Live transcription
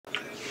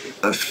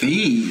A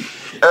fee?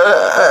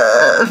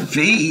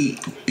 Fee?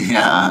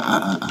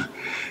 Yeah.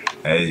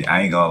 Hey,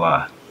 I ain't gonna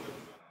lie.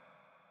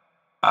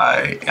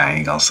 I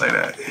ain't gonna say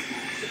that.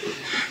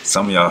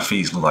 Some of y'all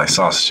feet look like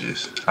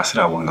sausages. I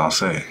said I wasn't gonna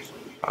say it.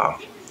 Oh.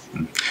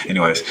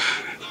 Anyways.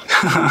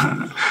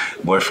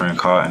 Boyfriend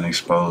caught and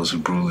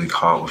exposed, brutally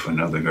caught with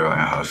another girl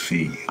and her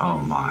feet. Oh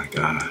my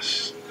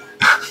gosh.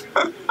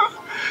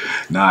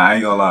 Nah, I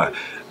ain't gonna lie.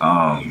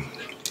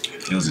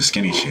 It was a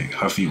skinny chick.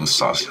 Her feet was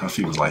sausage. Her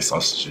feet was like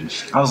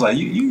sausages. I was like,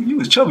 you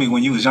was chubby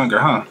when you was younger,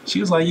 huh? She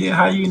was like, yeah,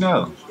 how you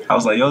know? I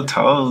was like, your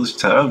toes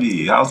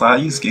chubby. I was like, how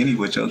you skinny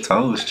with your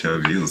toes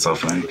chubby? It was so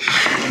funny.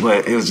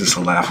 But it was just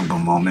a laughable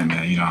moment,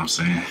 man. You know what I'm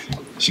saying?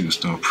 She was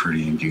still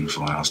pretty and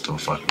beautiful, and I was still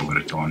fucking with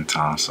her during the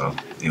time. So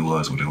it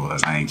was what it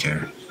was. I ain't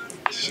care.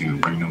 She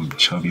would bring them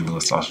chubby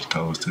little sausage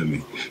toes to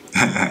me.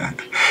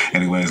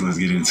 Anyways, let's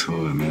get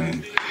into it,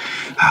 man.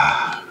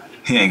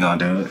 He ain't gonna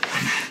do it.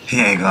 He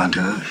ain't gonna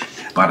do it.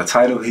 By the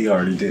title, he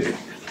already did it.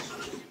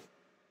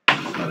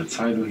 By the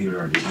title, he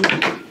already did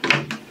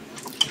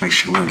it. Make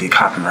sure we don't get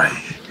copyrighted.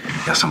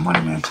 Got some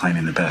money man playing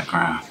in the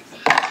background.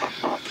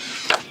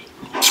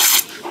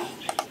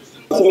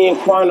 To me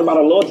inquiring about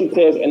a loyalty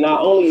test, and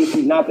not only is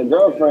she not the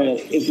girlfriend,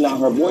 it's not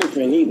her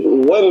boyfriend either.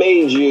 What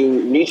made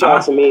you reach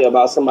out to me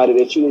about somebody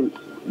that you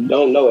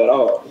don't know at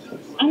all?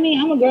 I mean,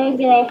 I'm a girl's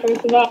girl,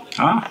 first of all.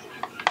 Huh?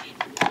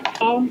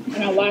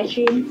 And I watch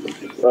you,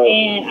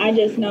 and I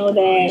just know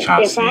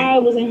that if I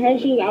was in her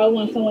shoes, I would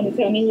want someone to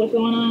tell me what's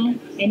going on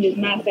and just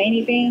not say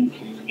anything.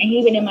 And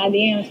he's been in my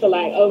DMs for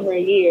like over a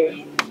year,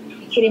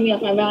 hitting me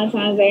up on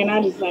Valentine's Day, and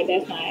I just like,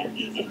 that's not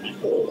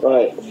cool.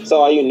 Right.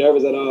 So are you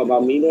nervous at all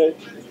about meeting her?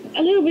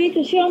 A little bit,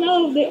 because she don't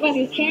know about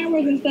these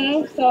cameras and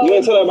stuff. So you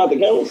ain't tell her about the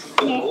cameras?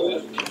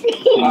 No.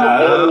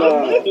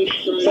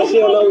 So she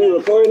don't know we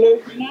recording her?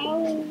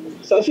 No.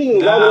 So she's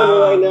just walking over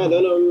right now,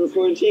 don't know we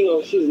recording.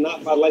 She's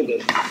not about like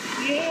that.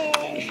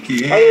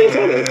 Yeah. How you ain't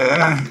tell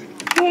her?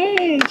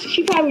 Good.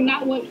 She probably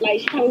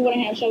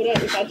wouldn't have showed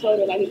up if I told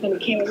her like there's gonna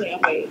be cameras in your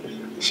face.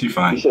 She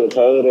fine. You should have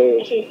told her.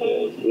 I should have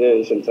told her. Yeah,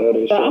 you should have told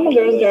her. So I'm a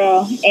girl's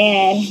girl,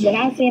 and when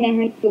I seen that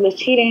her was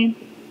cheating,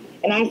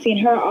 and I seen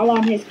her all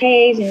on his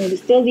page, and he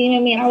was still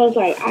DMing me, and I was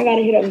like, I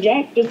gotta hit up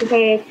Jack, just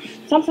because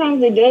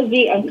sometimes it does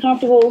be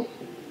uncomfortable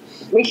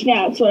reaching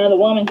out to another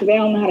woman because they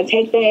don't know how to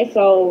take that.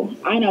 So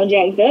I know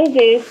Jack does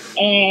this,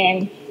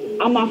 and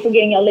I'm not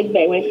forgetting your lick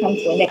back when it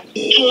comes to it.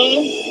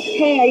 Hello?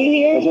 Hey, are you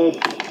here?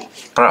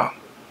 Bro,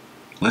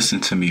 listen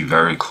to me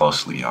very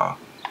closely, y'all.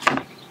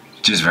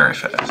 Just very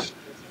fast.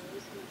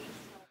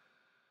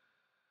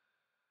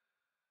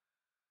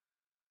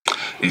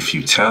 If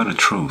you tell the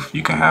truth,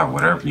 you can have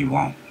whatever you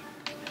want.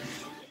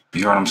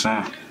 You hear what I'm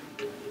saying?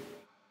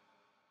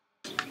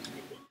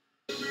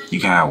 You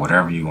can have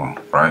whatever you want,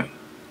 right?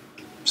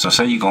 So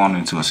say you're going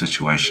into a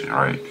situation,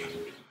 right?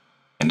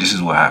 And this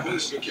is what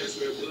happens.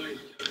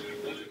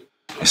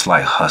 It's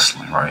like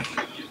hustling, right?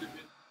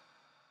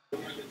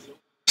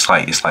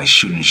 It's like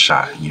shooting a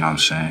shot, you know what I'm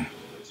saying?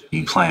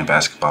 You playing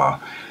basketball,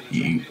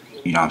 you know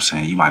what I'm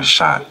saying? You might have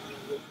shot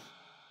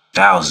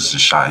thousands of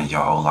shots in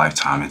your whole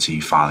lifetime until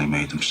you finally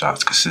made them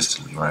shots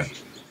consistently, right?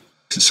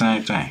 It's the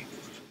same thing.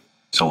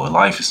 So with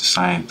life, it's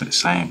the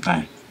same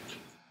thing.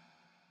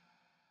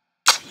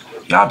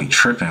 Y'all be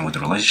tripping with the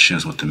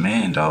relationships with the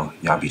men, though.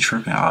 Y'all be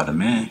tripping, all the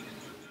men.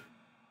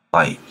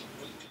 Like,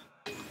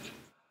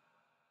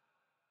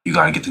 you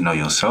gotta get to know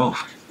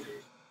yourself.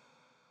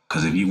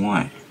 Because if you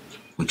want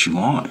what you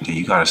want, then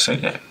you gotta say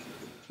that.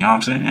 You know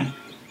what I'm saying?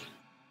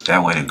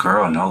 That way the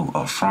girl know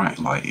up front,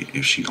 like,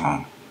 if she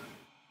gonna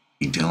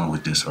be dealing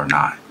with this or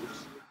not.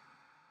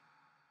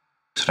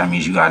 So that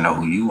means you gotta know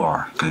who you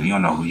are. Because if you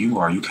don't know who you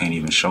are, you can't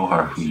even show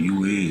her who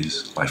you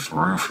is. Like,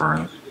 for real, for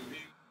real.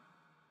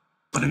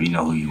 But if you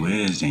know who you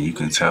is, then you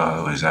can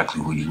tell her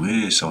exactly who you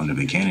is. So in the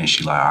beginning,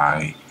 she like, all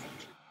right,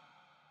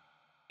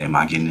 am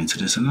I getting into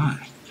this or not?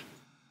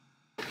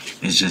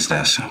 It's just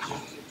that simple.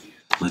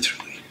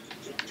 Literally.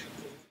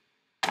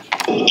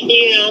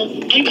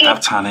 Yeah.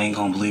 Half time they ain't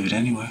gonna believe it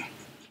anyway.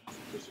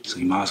 So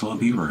you might as well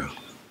be real.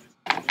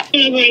 Right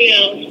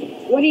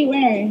now. What are you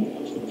wearing?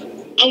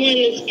 I'm wearing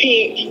this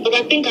pink, but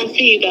I think I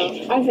see you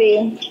though. I see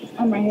you.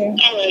 I'm right here.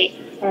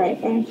 All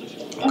right, bye.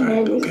 I'm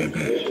nervous. Okay,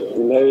 babe.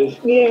 You nervous?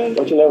 Yeah.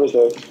 What you nervous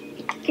of?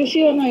 Cause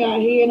she don't know y'all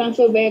here, and I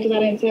feel bad because I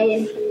didn't tell her.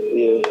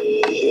 Yeah,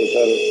 you should have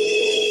told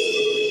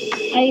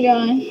her. How you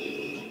doing?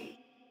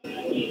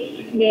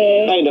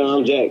 Good. How you doing?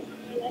 I'm Jack.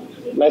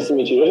 Nice to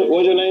meet you.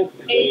 What's your name?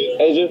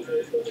 Asia.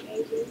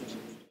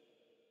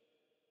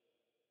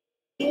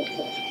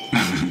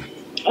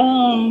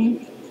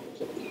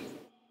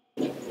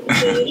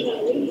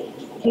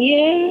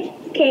 Yeah,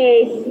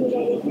 cause,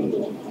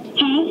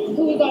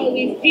 who was all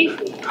these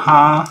people?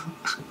 Huh?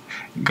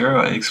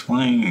 Girl,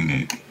 explain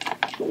it.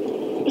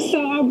 So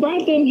I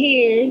brought them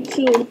here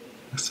to.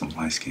 That's some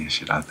light skin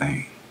shit, I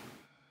think.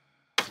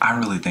 I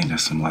really think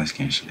that's some light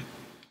skin shit.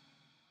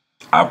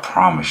 I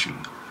promise you,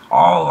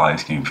 all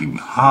light skin people,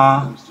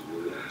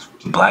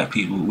 black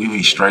people, we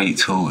be straight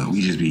to it.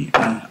 We just be,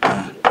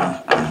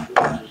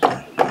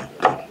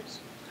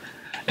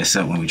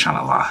 Except when we trying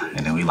to lie.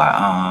 And then we like,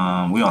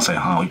 we don't say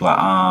we be like,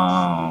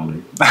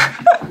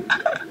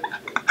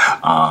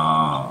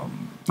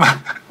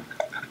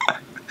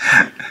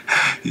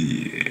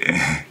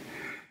 yeah.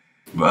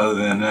 But other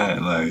than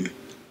that, like,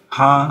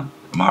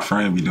 my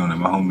friend be doing it,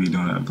 my homie be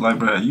doing it. Like,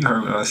 bro, you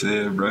heard what I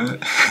said, bro. Like,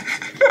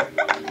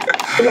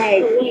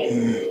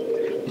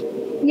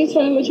 you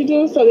tell me what you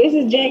do. So this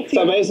is Jack.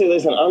 So basically,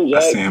 listen, I'm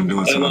Jack. I see him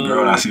do it to my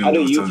girl, and I see him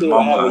do it to his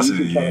mama. I said,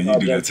 yeah, you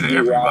do that to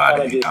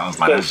everybody. I was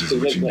like, that's just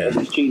what you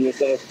do. Cheating and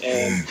stuff.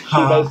 And she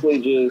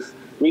basically just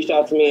reached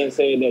out to me and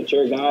said that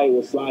your guy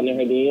was sliding in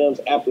her DMs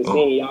after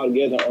seeing y'all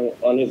together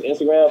on his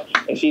Instagram,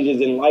 and she just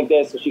didn't like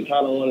that, so she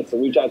kind of wanted to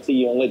reach out to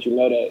you and let you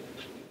know that.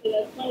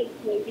 That's funny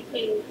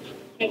because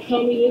I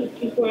told me this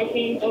before I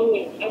came. Oh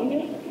wait,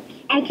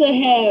 I could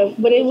have,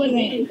 but it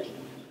wasn't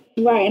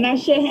right, and I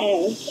should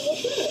have.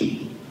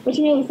 What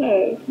you mean what's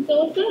up?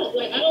 So what's up?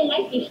 Like, I don't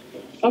like this.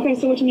 Okay,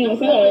 so what you mean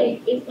what's up?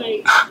 It's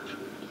like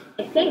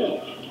a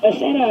setup. A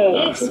setup.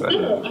 Yeah, it's a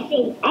setup.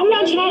 I'm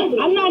not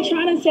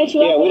trying to set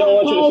you up. Yeah, we don't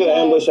want you to feel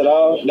ambushed at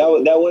all.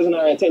 That wasn't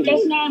our intention.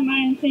 That's not my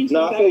intention.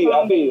 No, I feel you.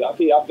 I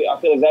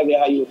feel exactly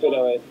how you would feel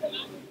that way.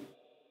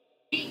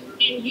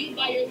 And you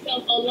by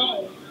yourself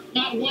alone.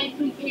 Not 1,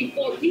 2, 3,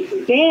 4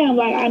 people. Damn,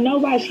 like, I know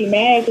why she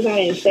mad because I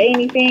didn't say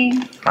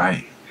anything.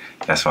 Right.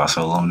 That's why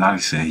so Illuminati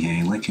said he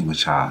ain't linking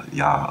with y'all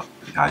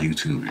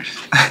YouTubers.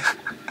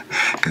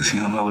 Because he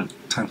don't know what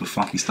type of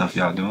funky stuff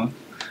y'all doing.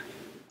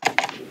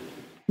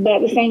 But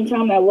at the same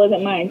time, that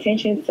wasn't my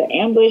intention to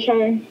ambush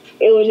her.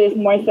 It was just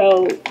more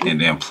so.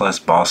 And then plus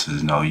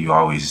bosses know you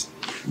always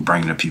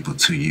bring the people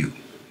to you.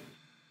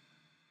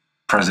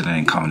 President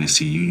ain't coming to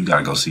see you. You got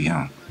to go see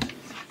him.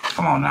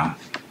 Come on now.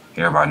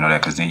 Everybody know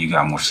that because then you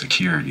got more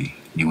security.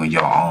 You in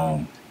your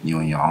own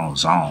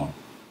zone.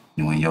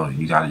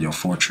 You got your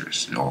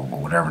fortress or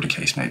whatever the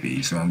case may be.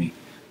 You feel me?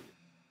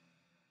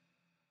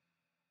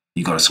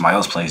 You go to somebody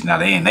else's place, now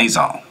they in their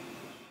zone.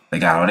 They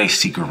got all their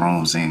secret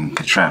rooms and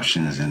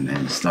contraptions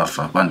and stuff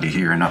up under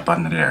here and up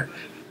under there.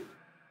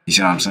 You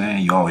see what I'm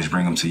saying? You always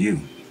bring them to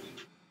you.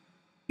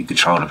 You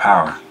control the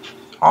power.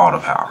 All the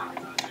power.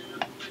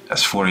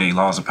 That's 48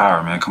 laws of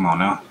power, man. Come on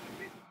now.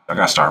 I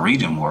gotta start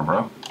reading more,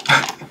 bro.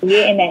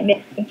 Yeah, and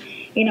that,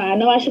 I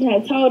know I shouldn't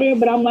have told her,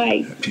 but I'm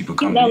like, people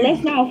come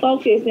let's not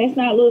focus. Let's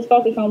not lose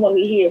focus on what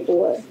we're here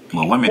for.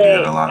 Well, women do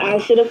that a lot. I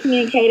should have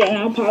communicated, and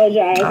I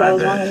apologize. That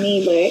was wrong of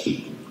me, but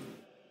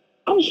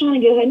I'm just trying to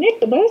get her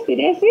nigga busted.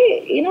 That's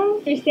it,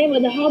 Understand,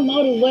 but the whole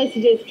motive was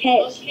to just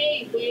catch.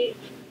 Okay, but it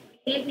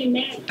doesn't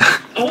matter. I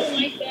don't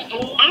like that.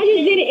 I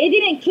just did it. It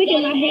didn't click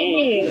in my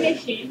head.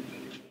 So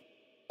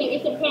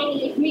it's a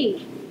problem with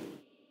me.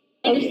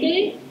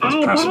 Understood? I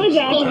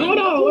apologize. Hold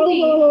on.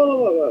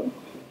 Whoa.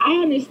 I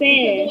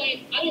understand.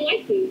 I don't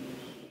like this.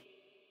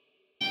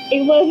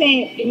 It wasn't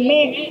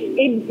meant.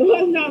 It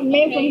was not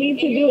meant for me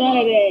to do none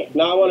of that.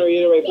 No, I want to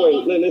reiterate for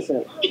you.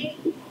 Listen,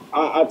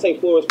 I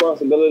take full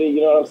responsibility. You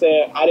know what I'm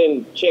saying? I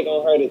didn't check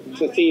on her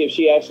to see if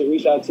she actually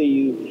reached out to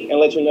you and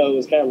let you know it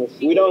was cameras.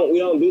 We don't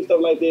do stuff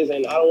like this,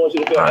 and I don't want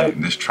you to feel. All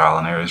right, this trial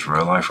and error is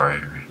real life right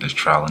here. This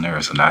trial and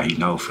error. So now he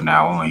know from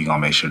now on he gonna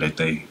make sure that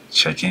they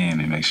check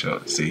in and make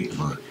sure. See,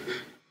 look.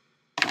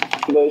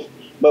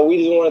 But we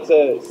just wanted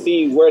to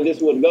see where this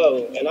would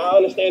go, and I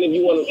understand if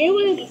you want to. It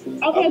was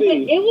okay, but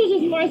it was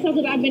just more so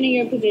because I've been in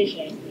your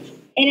position,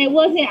 and I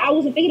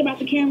wasn't thinking about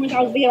the cameras. I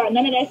was thinking about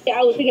none of that shit.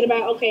 I was thinking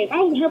about, okay, if I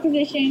was in her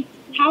position,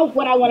 how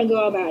would I want to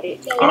go about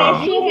it? So, and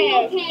I should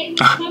have.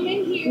 Come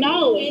in here.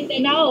 No,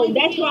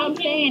 that's what I'm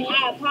saying.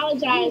 I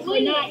apologize for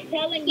not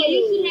telling you.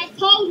 You should have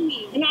told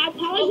me, and I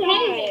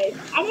apologize.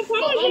 I'm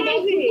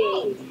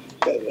apologizing.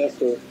 That's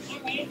cool. All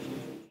right.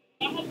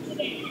 I'll have to do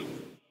that.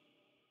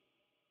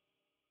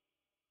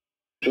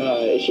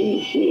 Nah,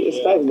 she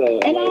expects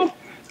that.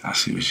 I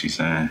see what she's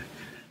saying.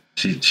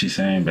 She's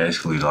saying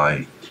basically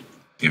like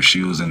if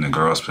she was in the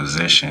girl's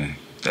position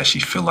that she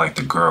feel like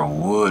the girl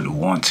would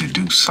want to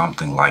do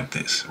something like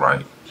this,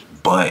 right?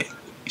 But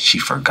she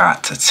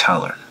forgot to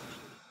tell her.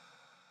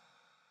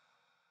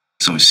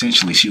 So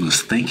essentially she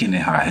was thinking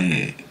in her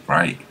head,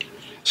 right?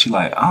 She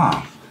like,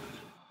 I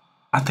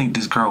think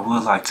this girl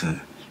would like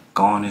to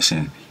go on this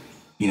and,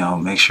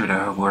 make sure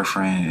that her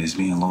boyfriend is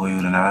being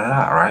loyal and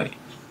right?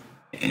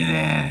 And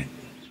then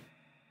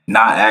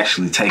not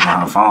actually taking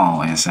her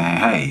phone and saying,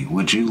 hey,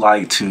 would you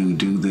like to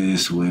do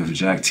this with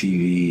Jack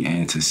TV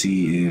and to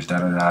see if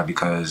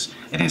because,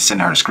 and then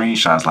send her the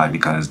screenshots like,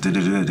 because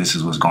this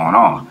is what's going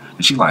on.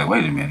 And she like,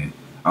 wait a minute.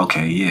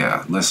 Okay,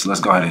 yeah, let's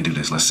go ahead and do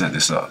this. Let's set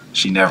this up.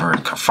 She never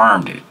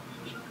confirmed it.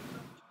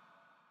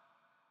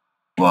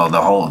 Well,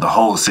 the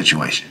whole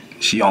situation.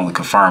 She only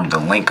confirmed the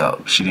link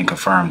up. She didn't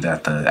confirm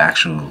that the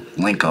actual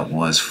link up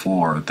was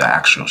for the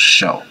actual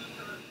show.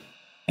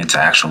 And to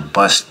actually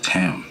bust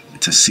him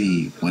to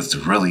see what's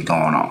really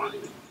going on.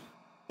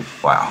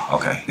 Wow,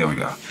 okay, there we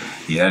go.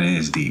 Yeah, it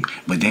is deep.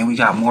 But then we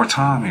got more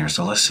time here,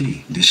 so let's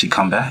see. Did she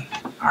come back?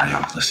 All right,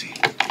 y'all, let's see.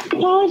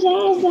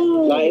 Apologize,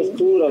 though. Like, it's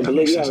cool, though, but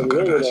you gotta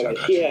remember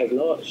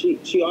that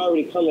she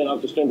already coming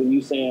off the strength of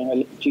you saying her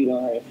nigga cheat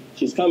on her.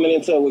 She's coming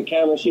into it with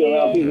cameras, she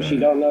around people she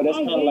don't know. That's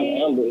kind of like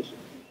an ambush.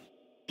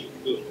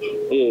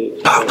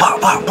 Yeah. Pop,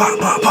 pop, pop, pop,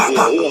 pop, pop,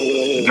 pop.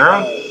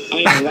 Girl? I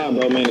ain't gonna lie,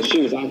 bro, man. The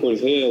shit was awkward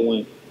as hell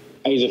when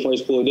Asia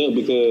first pulled up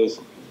because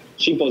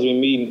she supposed to be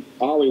meeting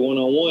Ari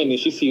one-on-one, and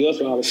she see us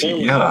with all the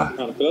cameras. Yeah. So I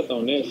kind of felt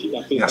on that. She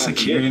got You got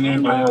security in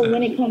there? I know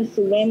when it comes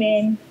to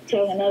women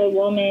telling another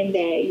woman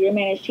that your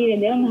man is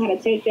cheating, they don't know how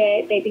to take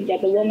that. They think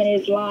that the woman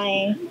is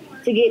lying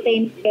to get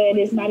things good.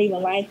 It's not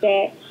even like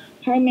that.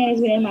 Her man has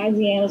been in my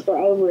DMs for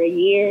over a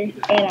year,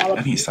 and I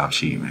need to stop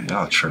cheating, man.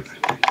 Y'all tripping.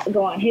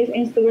 Go on his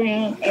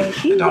Instagram, and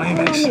she's on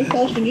his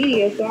social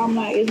media, so I'm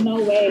like, there's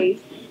no way.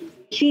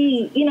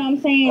 She, you know what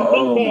I'm saying,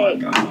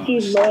 think that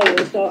he's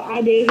loyal. So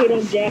I did hit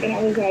up Jack, and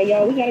I was like,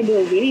 yo, we got to do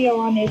a video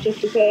on this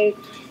just because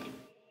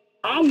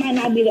I might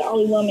not be the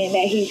only woman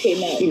that he's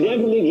hitting up. He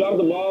definitely dropped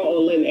the ball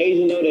on letting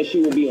Asia know that she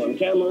would be on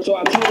camera. So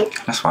I told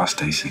her. That's why I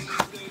stay single.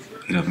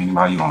 Hit up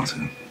anybody you want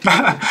to.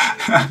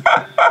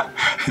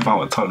 If I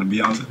would talk to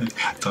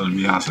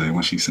Beyonce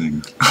when she's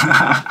single.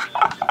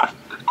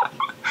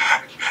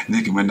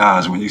 Nicki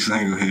Minaj, when you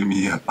single, hit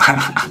me up.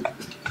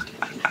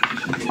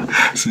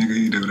 Single,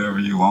 you do whatever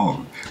you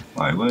want.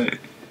 Like, what?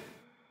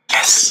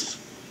 Yes!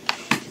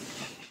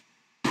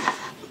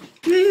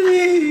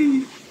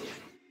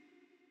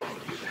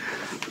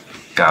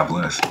 God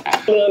bless.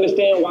 I don't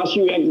understand why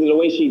she reacted the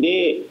way she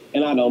did,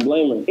 and I don't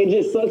blame her. It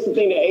just sucks to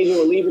think that Asia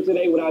will leave her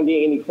today without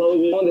getting any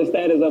closure on the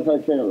status of her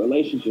current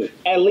relationship.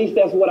 At least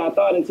that's what I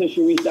thought until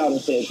she reached out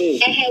and said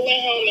this. I had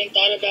went home and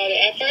thought about it.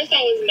 At first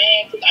I was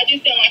mad because I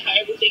just didn't like how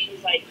everything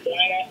was like done.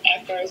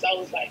 At first I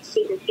was like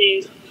super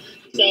pissed.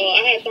 So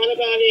I had thought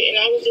about it, and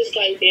I was just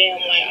like, damn,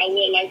 like I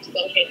would like to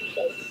go ahead and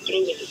go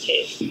through with the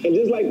test. And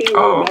just like that,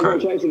 we're back on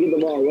track to get the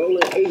ball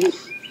rolling.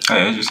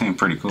 Asia seemed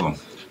pretty cool.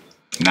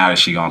 Now that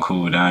she gonna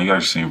cool down, you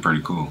actually seem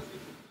pretty cool.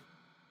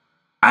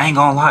 I ain't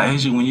gonna lie,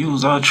 Asia, when you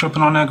was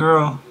tripping on that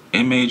girl,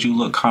 it made you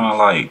look kind of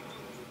like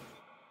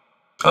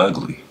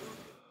ugly.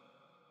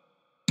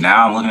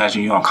 Now I'm looking at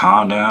you, you gonna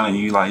calm down, and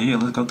you like, yeah,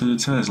 let's go through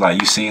the test.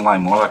 Like, you seem like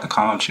more like a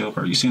calm, chill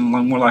person. You seem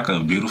like more like a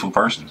beautiful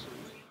person.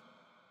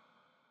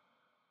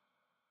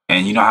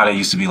 And you know how they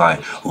used to be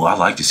like, oh, I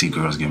like to see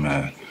girls get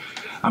mad.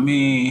 I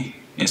mean,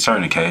 in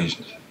certain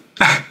occasions.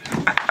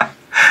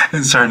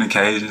 In certain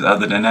occasions,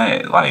 other than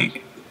that,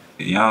 like,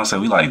 you know what I'm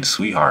saying? We like the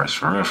sweethearts,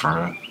 for real, for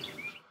real.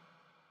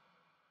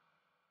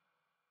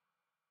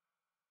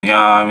 You know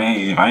what I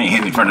mean? If I ain't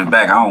hitting it from the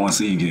back, I don't want to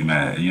see you get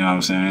mad. You know what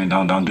I'm saying?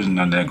 Don't do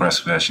none of that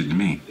aggressive ass shit to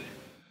me.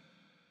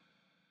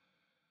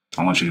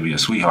 I want you to be a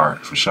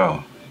sweetheart, for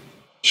sure.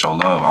 Show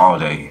love all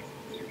day.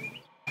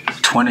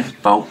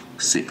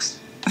 24/6.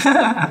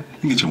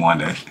 Get you one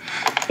day.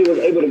 She was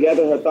able to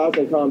gather her thoughts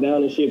and calm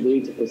down and she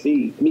agreed to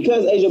proceed.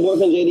 Because Asia's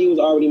boyfriend JD was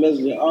already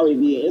messaging Ari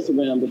via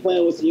Instagram, the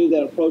plan was to use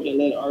that approach and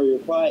let Ari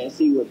reply and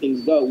see where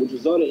things go, which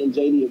resulted in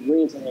JD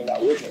agreeing to hang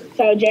out with her.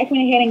 So Jack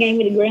went ahead and gave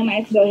me the green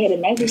light to go ahead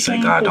and message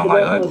him. God don't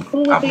like ugly. Was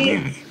cool with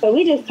it. So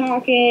we just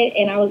talking,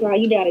 and I was like,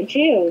 you gotta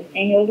chill.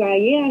 And he was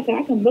like, yeah. I said,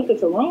 I can book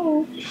us a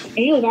room. And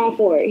he was all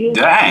for it. He was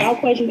like, no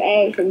questions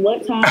asked, and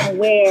what time and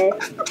where.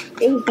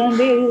 It was done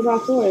big. He was all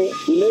for it.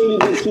 We literally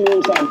did 2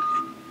 rooms time.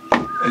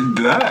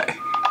 Die.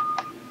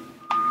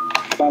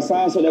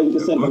 Outside so that we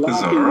could set up a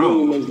lock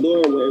room next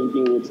door where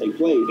everything would take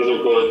place.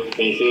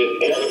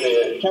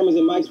 Cameras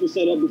and mics were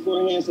set up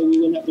beforehand so we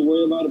wouldn't have to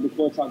worry about it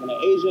before talking to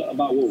Asia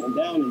about what went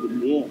down in the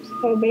DMs.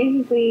 So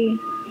basically,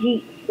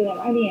 he stood on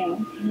my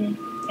DMs.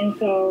 And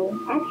so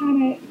I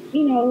kind of,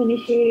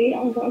 initiated.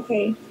 I was like,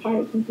 okay,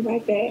 heart, something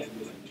like that.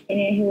 And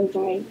then he was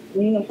like,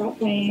 we ain't gonna stop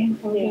playing.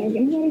 I was like,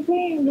 I'm not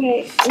playing, but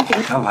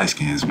okay. That light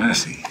skin is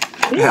messy.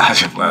 Yeah,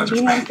 you know what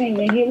I'm saying?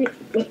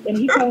 When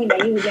he told me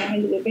that he was down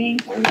into the thing,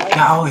 I was like,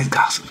 I always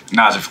gossip.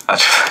 Nah, I just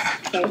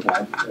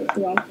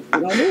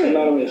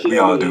we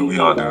all do it. We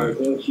all do it.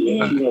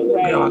 Yeah.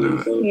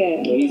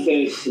 When he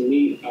said to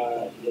me,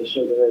 the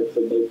sugar hurt so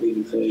basically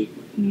he said,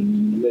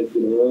 let's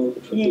get a room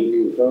until he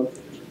would come,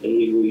 and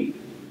he agreed.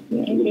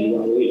 Yeah,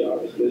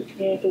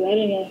 because I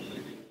didn't know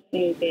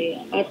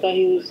anything. I thought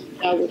he was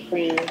out with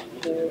friends.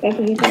 That's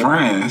what he said.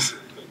 Friends?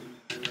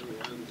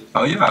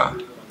 Oh, yeah.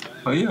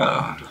 Oh,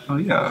 yeah. Oh,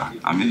 yeah.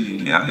 I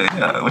mean,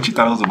 yeah. What you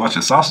thought it was a bunch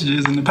of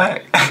sausages in the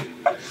pack?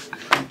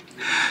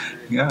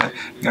 you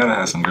gotta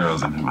have some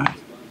girls in there, man.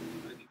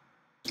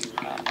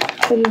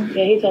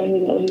 Yeah, he told me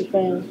he was out with his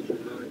friends.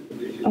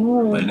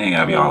 Oh. But it ain't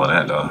gotta be all of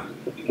that, though.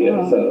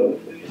 Yeah, so,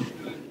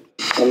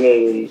 I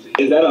mean,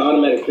 is that an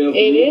automatic fail?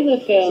 It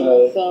is a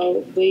fail,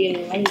 so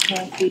I'm just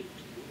trying to see.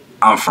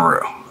 I'm for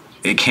real.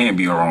 It can't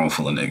be a room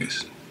full of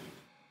niggas.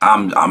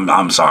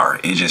 I'm sorry.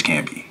 It just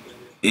can't be.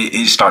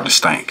 It start to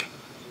stink.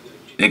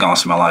 It gonna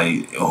smell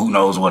like who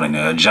knows what in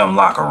there, a gym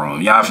locker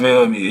room. Y'all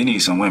feel me? It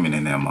needs some women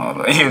in there,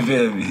 motherfucker. You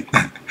feel me?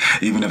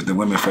 Even if the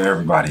women for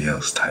everybody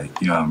else type.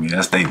 You know what I mean?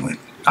 That's they women.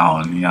 You know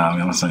what I mean?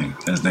 I'm saying?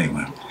 That's they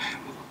women.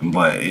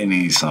 But it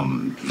needs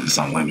some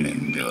women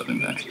in the building,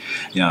 man.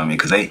 You know what I mean?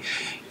 Because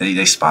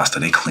they sponsor,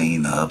 they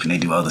clean up, and they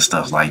do other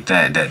stuff like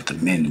that the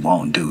men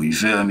won't do. You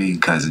feel me?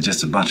 Because it's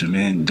just a bunch of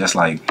men, just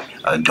like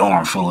a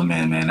dorm full of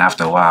men, man.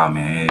 After a while,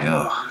 man,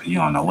 you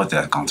don't know what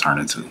that's going to turn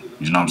into.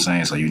 You know what I'm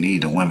saying? So you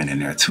need the women in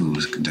there, too,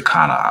 to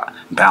kind of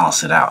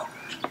balance it out.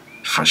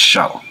 For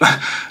sure.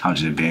 I'm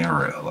just being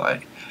real.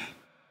 Like, I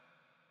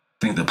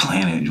think the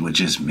planet with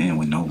just men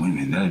with no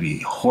women, that'd be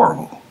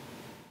horrible.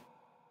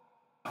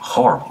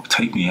 Horrible.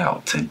 Take me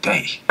out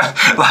today.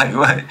 Like,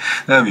 what?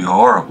 That'd be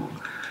horrible.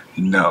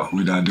 No,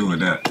 we're not doing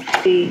that.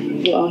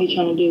 See what all he's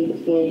trying to do.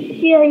 So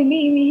he already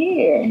meeting me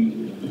here.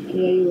 Yeah,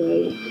 you're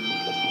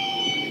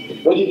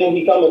right. What do you think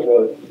he coming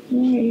for? I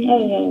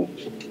don't know.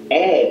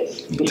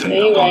 Ass.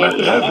 You're right.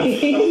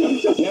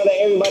 Now that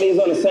everybody is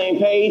on the same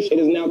page, it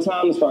is now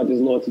time to start this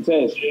loyalty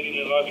test. JD and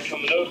Elijah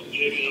coming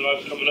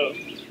up.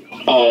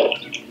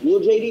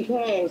 Will JD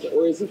pass,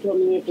 or is he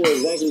coming in for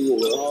exactly what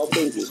we're all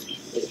thinking?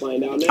 Let's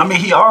find out now. I mean,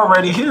 he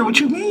already here. What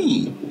you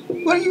mean?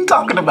 What are you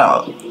talking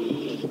about?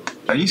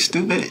 Are you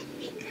stupid?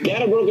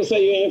 Data brokers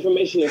say your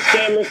information is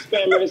scammers,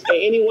 spammers,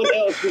 and anyone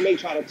else who may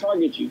try to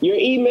target you. Your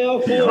email,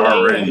 He full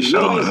already name,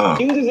 showed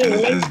up.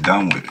 users, It's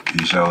done with.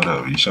 He showed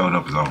up. He showed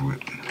up. It's over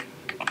with.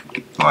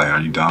 Like,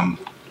 are you dumb?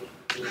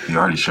 He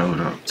already showed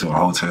up to a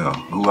hotel.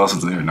 Who else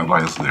is there?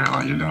 Nobody else is there.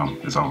 Like, you're dumb.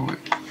 It's over with.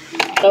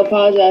 I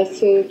apologize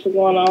too for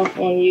going off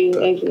on you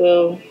as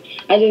well.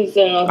 I just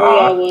didn't know who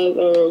I was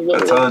or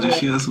what. I told you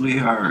she was a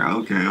sweetheart.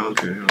 Okay. No,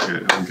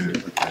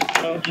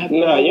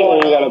 you don't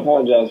even gotta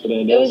apologize for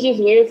that. It was just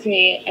weird to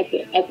me at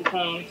the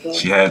time. So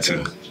She had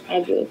to.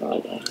 I do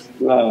apologize.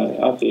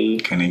 Nah, I feel you.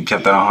 Can't even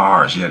kept that on her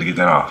heart. She had to get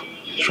that off.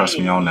 Trust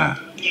me on that.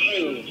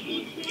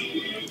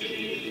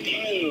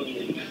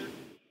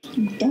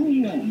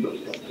 Damn.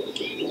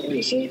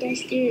 You sure that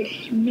scared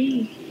of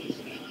me?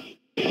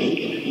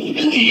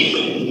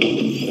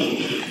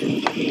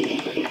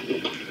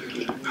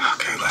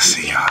 Okay, let's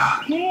see,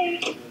 y'all. Hey,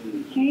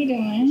 how you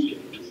doing?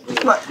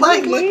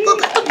 Like, you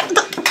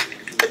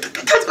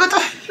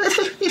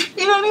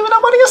don't even know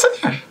nobody else in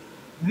there.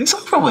 It's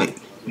over with.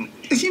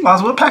 You might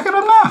as well pack it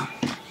up now.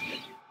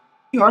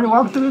 You already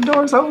walked through the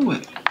door. It's over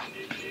with.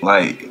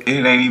 Like,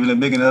 it ain't even a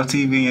big enough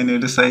TV in there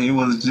to say it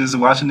was just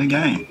watching the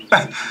game.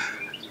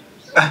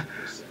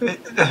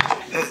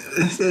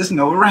 There's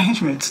no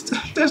arrangements.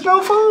 There's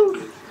no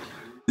food.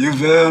 You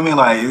feel me?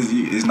 Like,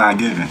 it's not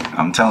giving.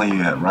 I'm telling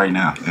you that right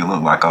now. It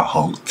looked like a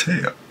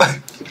hotel.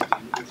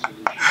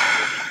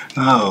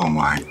 Oh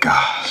my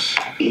gosh.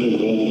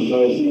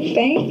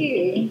 Thank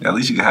you. At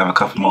least you can have a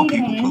couple more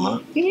people pull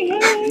up.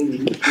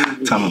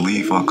 Tell them to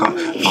leave for a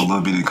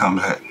little bit and come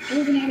back. It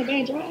wasn't that a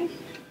bad drive?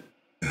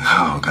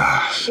 Oh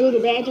gosh. It was a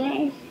bad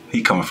drive?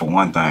 He coming for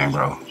one thing,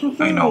 bro.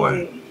 Ain't no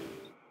way.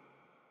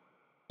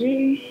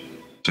 Really?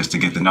 Just to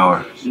get to know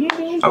her.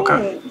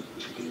 Okay.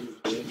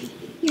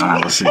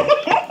 Alright, let's see.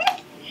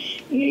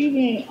 You've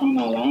been on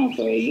my line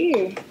for a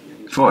year.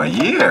 For a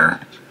year?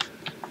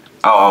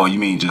 Oh, you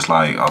mean just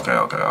like, okay,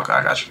 I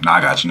got you. No, I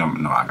got you. No,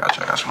 I got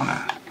you on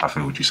that. I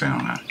feel what you're saying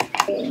on that.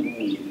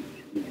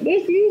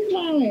 This you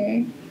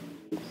smiling.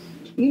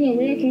 You been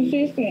real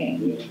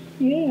consistent.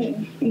 Yeah.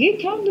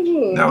 Get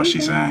comfortable. That what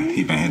she's saying.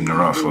 He been hitting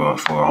her up for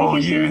a whole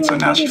year until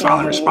now she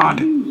finally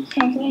responded.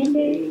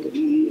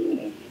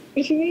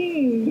 What you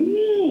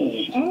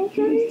mean?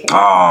 Okay.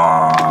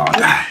 Oh,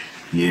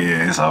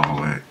 yeah, it's over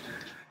with.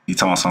 He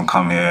told us some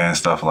come here and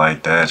stuff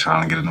like that,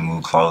 trying to get in the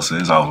mood closer.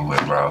 It's over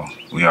with, bro.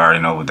 We already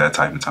know what that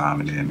type of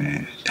time it is,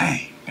 man.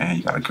 Dang, man,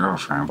 you got a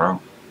girlfriend, bro.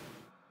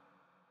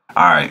 All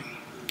right,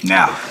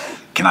 now,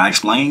 can I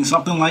explain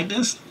something like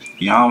this?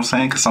 You know what I'm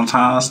saying? Because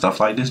sometimes stuff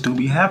like this do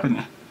be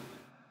happening.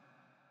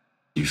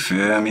 You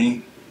feel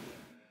me?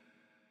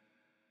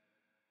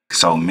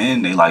 So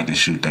men, they like to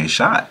shoot their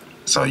shot.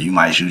 So you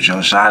might shoot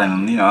your shot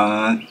and,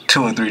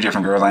 2 or 3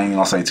 different girls. I ain't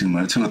gonna say too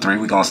much. 2 or 3,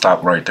 we gonna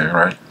stop right there,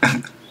 right?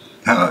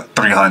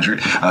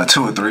 300,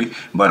 2 or 3.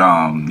 But,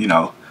 and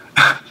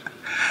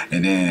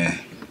then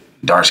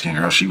dark-skinned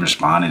girl, she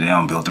responded. They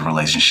don't build a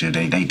relationship.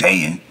 They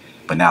dating.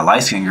 But now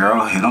light-skinned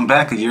girl hit him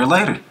back a year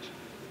later.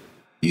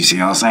 You see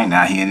what I'm saying?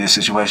 Now he in this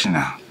situation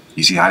now.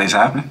 You see how this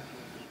happened?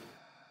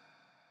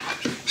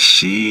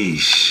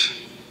 Sheesh.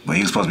 But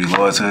he was supposed to be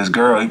loyal to his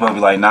girl. He supposed to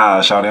be like,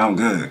 nah, shawty, I'm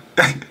good.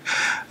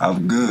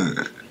 I'm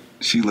good.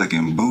 She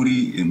looking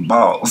booty and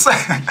balls.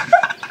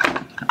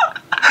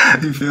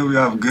 You feel me?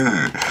 I'm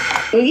good.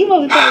 Well, you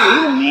supposed to tell me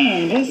you a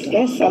man.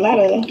 That's a lot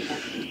of.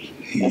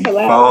 He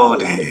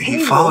folded.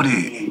 He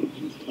folded.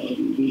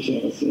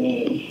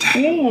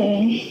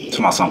 Yeah.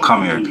 Tell my son,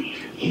 come here.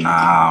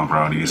 Nah,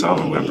 bro, it's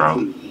over with,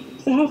 bro.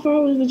 So how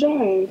far was the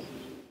drive?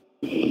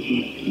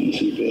 Not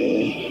too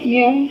bad.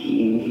 Yeah.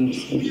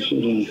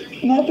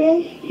 Nothing.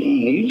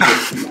 You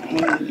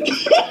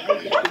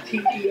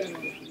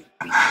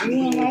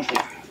wanna watch it?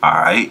 All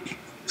right.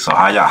 So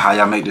how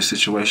y'all make this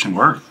situation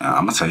work?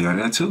 I'm gonna tell you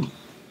that too.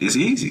 It's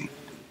easy.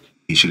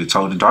 He should have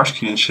told the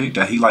dark-skinned chick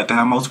that he liked to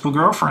have multiple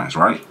girlfriends,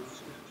 right?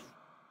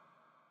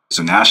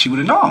 So now she would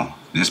have known.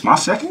 This is my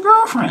second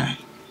girlfriend.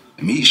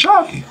 Meet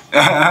Shawty.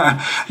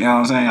 You know what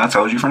I'm saying? I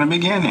told you from the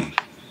beginning.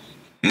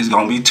 It's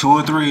gonna be 2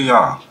 or 3 of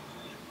y'all.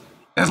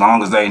 As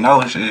long as they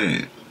know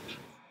shit.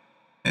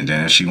 And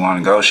then if she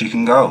wanna go, she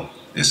can go.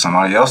 It's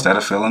somebody else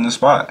that'll fill in the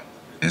spot.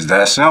 It's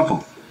that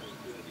simple.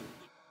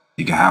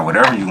 You can have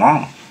whatever you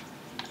want.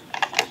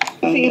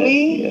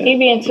 TV. He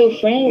being too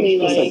friendly,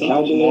 like.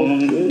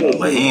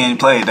 But he ain't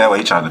played that way.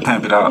 He tried to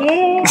pimp it out.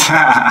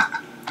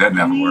 That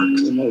never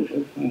works.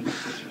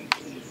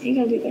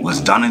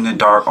 What's done in the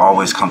dark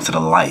always comes to the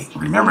light.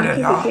 Remember that,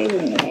 y'all.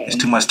 It's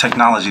too much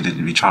technology to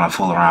be trying to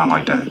fool around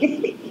like that.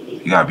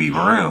 You gotta be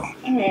real.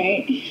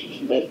 Alright.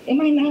 But it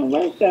might not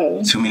work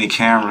though. Too many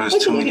cameras,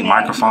 too many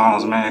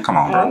microphones, man. Come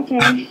on, bro.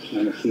 Okay.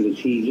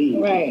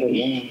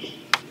 Right.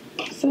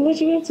 So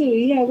what you up to?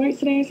 You got work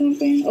today or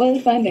something? Or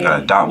it's Sunday? You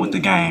gotta dot with the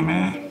game,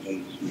 man.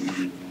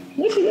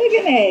 What you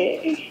looking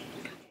at?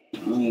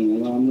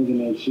 I'm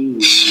looking at you.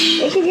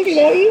 What you looking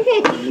at?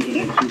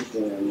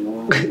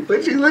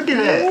 What you looking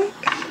at?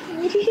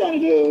 What you trying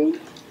to do?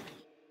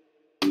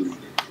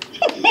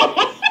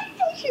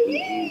 What you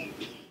mean?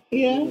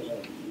 Yeah.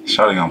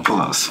 Shawty gonna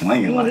pull up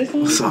swinging like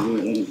so.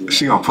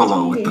 She gonna pull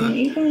up with the.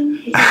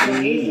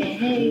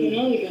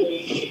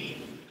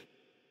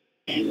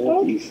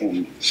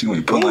 She gonna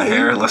be pulling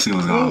hair. Let's see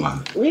what's going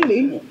on.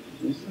 Really?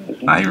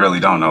 Nah, you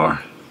really don't know her.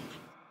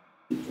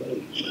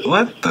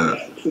 What the?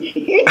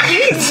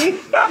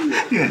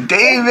 Yeah,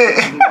 David.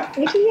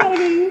 What you gotta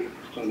do?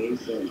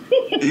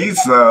 Eat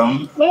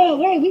some. Well,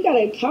 wait, we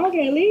gotta talk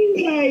at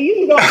least. Like, you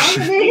can go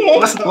over here.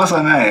 What's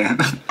her name?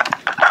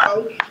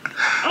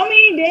 I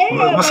mean,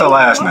 damn. What's her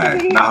last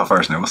name? Not her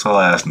first name. What's her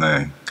last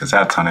name? Cause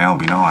that time they don't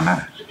be knowing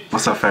that.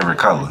 What's her favorite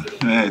color?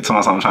 Man, you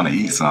told me I'm trying to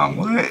eat something.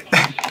 What?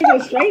 Go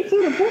straight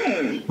to the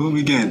point. What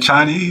we getting?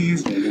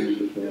 Chinese?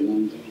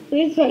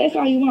 So that's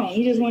all you want.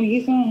 You just want to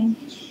get some.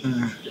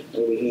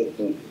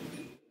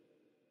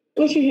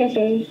 What you here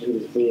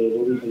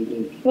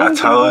for? I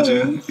told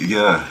you.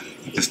 Yeah.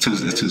 It's too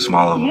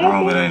small of a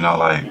room. It ain't no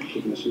like.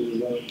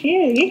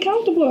 Yeah, get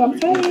comfortable. I'm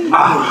telling you.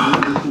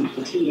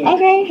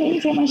 Okay, let me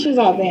take my shoes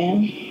off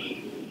then.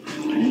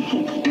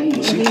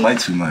 She play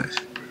too much.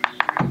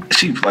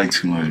 She play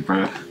too much,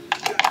 bro.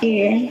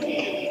 Yeah.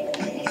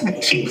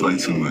 She play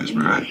too much,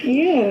 bro.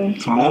 Yeah.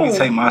 So let me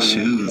take my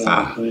shoes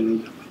off.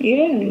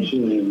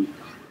 Yeah.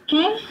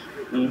 Huh?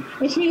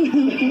 What you mean?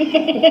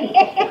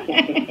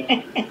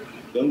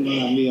 Don't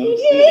mind me,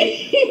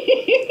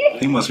 I'm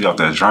He must be off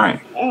that drink.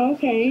 Oh,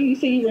 okay. You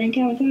say you wearing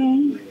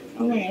California?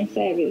 I'm wearing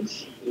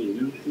Savage.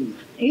 You,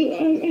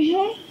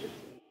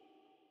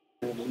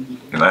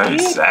 That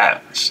is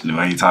savage. The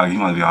way you talk, he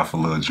must be off a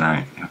little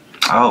drink.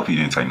 I hope he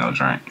didn't take no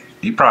drink.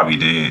 He probably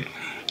did.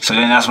 So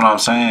then that's what I'm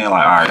saying.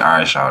 Like, all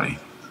right, shawty.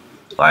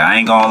 Like, I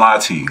ain't gonna lie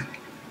to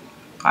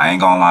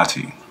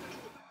you.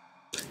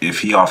 If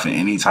he offered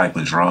any type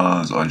of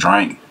drugs or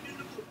drink,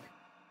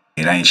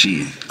 it ain't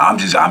cheating. I'm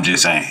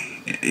just saying.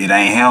 It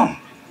ain't him.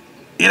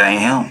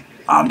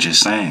 I'm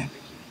just saying.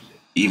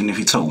 Even if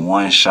he took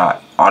one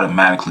shot,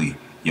 automatically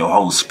your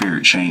whole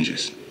spirit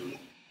changes.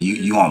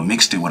 You gonna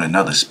mix it with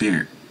another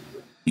spirit.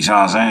 You see what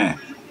I'm saying?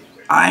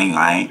 I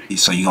ain't.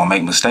 So you gonna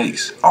make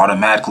mistakes.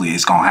 Automatically,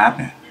 it's gonna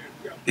happen.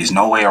 There's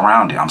no way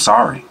around it. I'm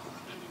sorry.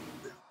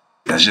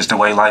 That's just the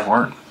way life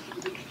works.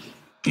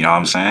 You know what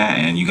I'm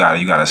saying? And you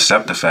gotta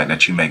accept the fact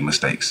that you make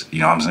mistakes.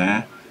 You know what I'm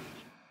saying?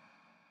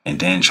 And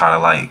then try to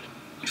like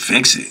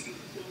fix it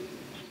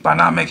by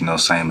not making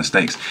those same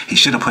mistakes. He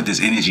should have put this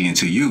energy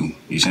into you.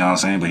 You see what I'm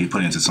saying? But he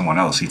put it into someone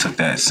else. He took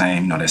that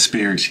same, that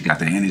spirit. He got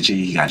the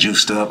energy. He got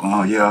juiced up.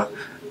 Oh yeah,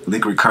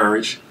 liquid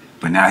courage.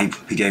 But now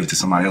he gave it to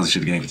somebody else. He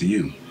should have gave it to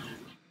you.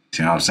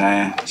 See what I'm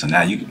saying? So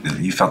now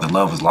you felt the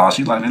love was lost.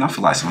 You like, man, I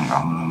feel like something.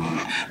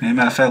 Man,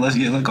 matter of fact, let's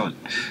go.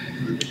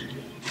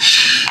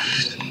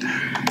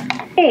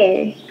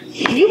 yeah.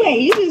 You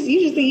ain't. You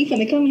just think you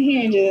finna come in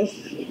here and just.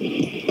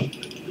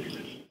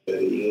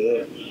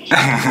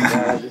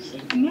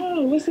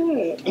 No, what's up? I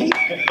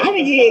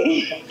didn't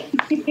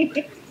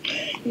get.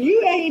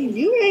 You ain't.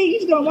 You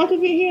just gonna walk up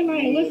in here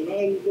like what's?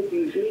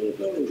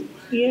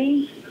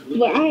 Yeah.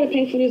 Well, I had to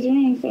pay for this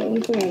room, so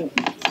what's up?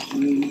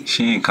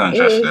 She ain't come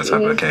just for that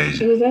type of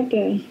occasion. It was up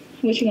there.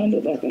 What you gonna do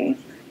about that?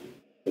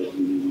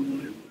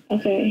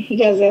 Okay, you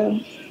got Zell.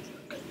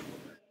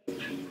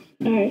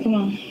 All right, come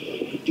on.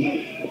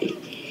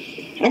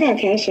 I got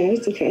CashApp.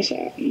 It's a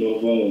CashApp.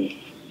 Yeah,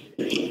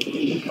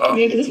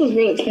 because this was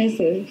real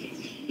expensive.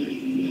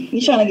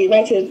 You trying to get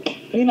right to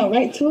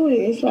it.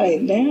 It's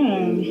like,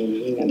 damn.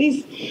 At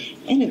least,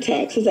 and the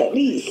taxes at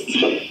least.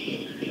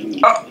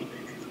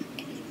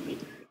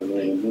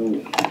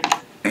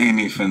 Ain't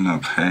he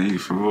finna pay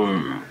for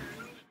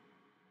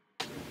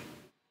it?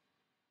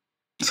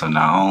 So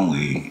not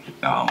only,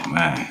 oh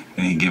man,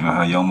 they ain't giving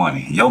her your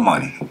money.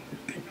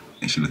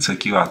 They should have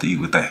took you out to eat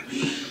with that.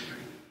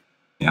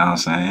 You know what I'm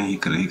saying? He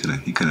could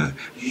have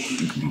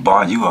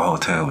bought you a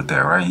hotel with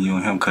that, right? You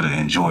and him could have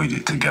enjoyed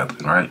it together,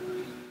 right?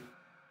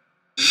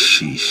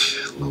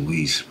 Sheesh,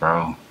 Luis,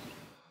 bro.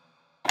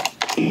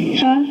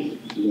 Huh?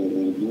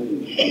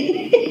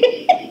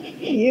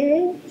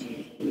 Yeah.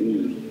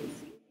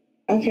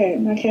 Okay,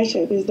 my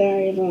CashApp is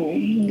Diary Bar.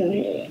 You can go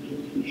ahead.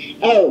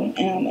 Oh,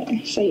 and I'm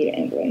gonna show you the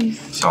invoice.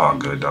 It's all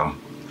good though.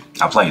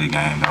 I played the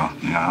game though.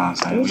 You know what I'm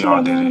saying? We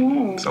all did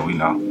it, so we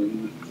know.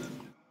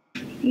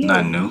 Yeah.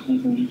 Nothing new.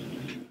 Okay.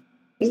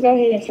 Just go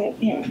ahead and type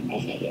here.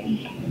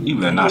 You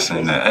better not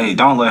say that. Hey,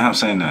 don't let him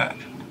say that.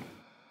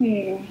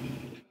 Yeah.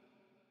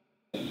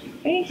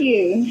 Thank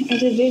you. I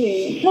just did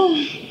it.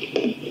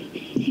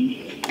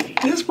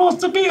 It's supposed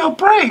to be a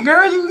prank,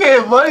 girl. You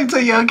get money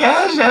to your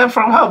cash app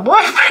from her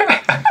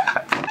boyfriend.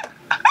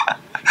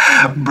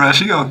 Bruh,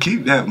 she gonna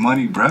keep that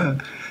money,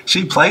 bruh.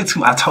 She play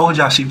too. I told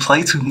y'all she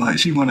play too much.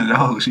 She one of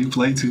those. She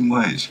play too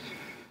much.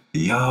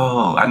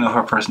 Yo, I know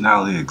her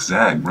personality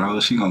exact, bro.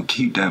 She gonna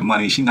keep that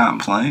money. She not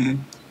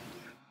playing.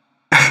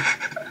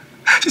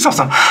 She's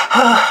also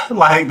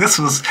like this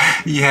was,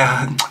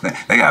 yeah.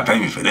 They gotta pay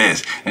me for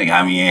this. They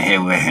got me in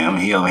here with him.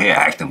 He over here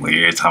acting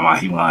weird, talking about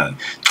he want.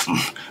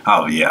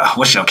 Oh yeah,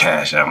 what's your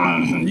cash app?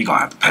 You gonna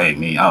have to pay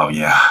me. Oh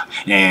yeah,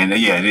 and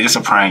yeah, it's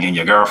a prank and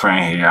your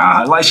girlfriend here.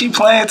 Like she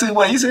playing too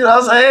much. You see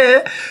what I'm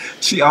saying?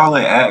 She all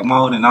in act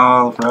mode and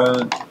all, bro.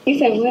 You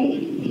said what?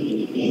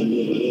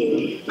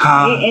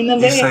 Huh? In the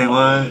You bed. say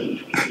what?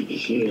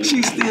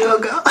 She still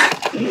go.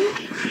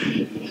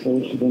 So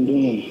what you been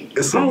doing?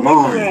 It's a Oh,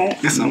 movie. right.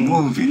 It's a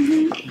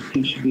movie. What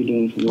you be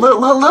doing for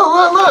Look.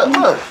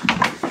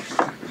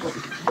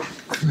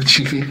 What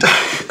you be doing?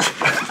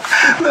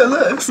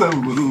 Look, it's a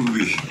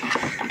movie.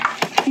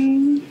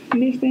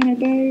 This and a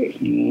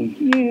third. Yeah.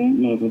 Yeah.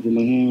 I'm gonna put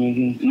my hand right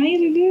here. No, you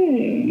did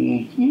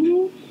good.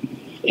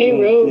 Yeah. It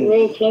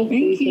real close to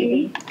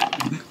each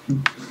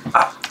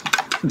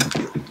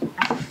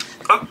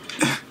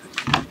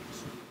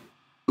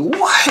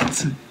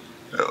What?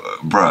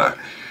 Bruh.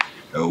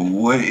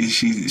 What is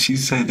she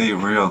said they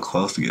real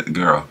close together.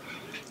 Girl,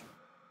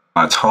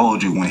 I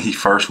told you when he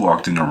first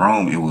walked in the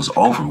room, it was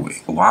over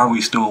with. Why are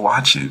we still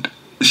watching?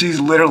 She's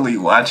literally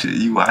watching.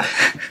 You watch.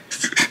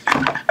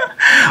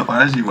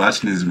 Why is she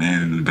watching this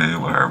man in the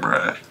bed with her,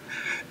 bruh?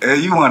 Hey,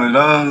 you one of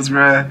those,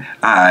 bruh?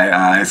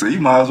 Alright. So you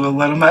might as well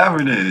let him have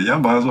her then. Y'all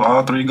might as well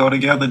all three go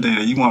together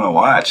then. You want to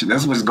watch.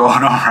 That's what's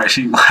going on, right?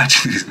 She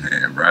watching this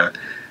man, bruh.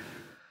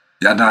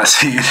 Y'all not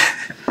seeing it?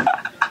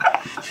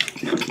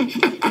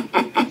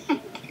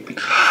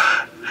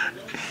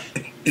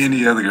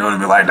 Any other girl would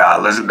be like, nah,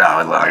 listen, nah.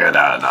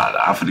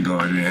 I'm finna go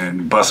in there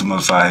and bust him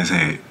upside his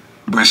head.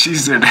 But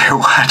she's sitting there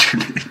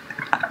watching it.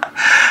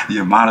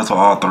 You might as well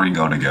all three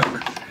go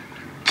together.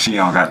 She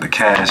don't got the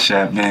cash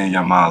app, man.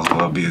 Y'all might as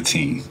well be a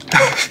team. I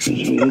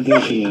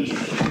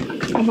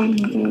bought him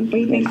myself. But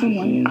you think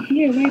someone?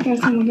 Yeah, wait till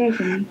someone goes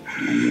for me.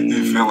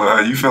 You feeling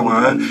her? You feeling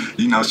her?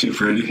 You know she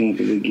pretty. Can't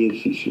the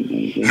gifts and shit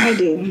like that. I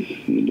do.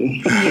 You do?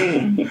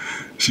 Yeah.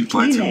 She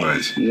play too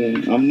much.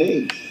 Yeah, I'm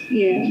next.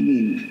 Yeah.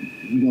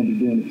 You gonna be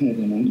doing the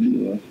pampering on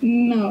you, or?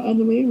 No,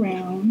 other way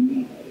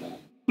around.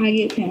 I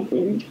get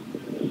pampered.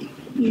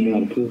 You Yeah.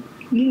 gotta cook.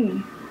 Yeah.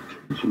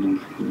 What you like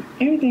to cook?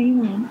 Everything you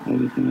want.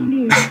 Everything?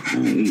 Yeah. I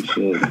don't eat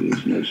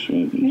shellfish, no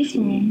shrimp. and That's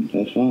shit. fine.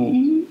 That's fine?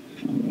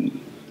 Mm-hmm. Alright.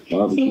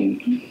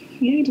 Barbecue?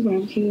 Yeah, I do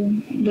barbecue,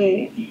 but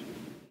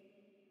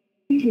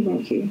I do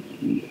barbecue.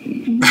 We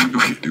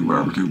can do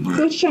barbecue, but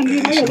What you trying to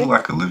do? she look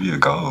like Olivia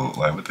Gold.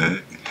 Like, what the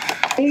heck?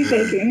 What are you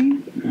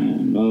thinking? I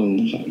don't know.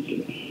 I'm trying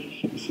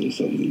to see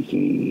some of these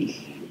things.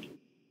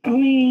 I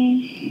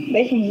mean,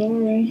 they from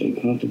Zara. They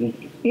comfortable?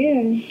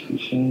 Yeah. You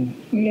sure?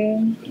 Yeah.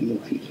 You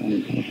look too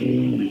tiny for my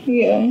head.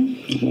 Yeah. I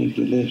like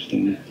the lips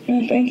thing.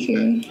 Oh, thank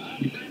you.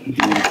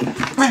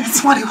 Man,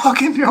 somebody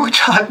walk in here with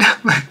y'all.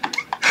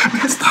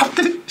 Man, stop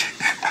it.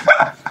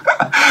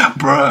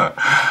 Bruh.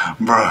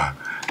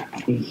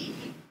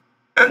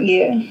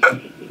 Yeah.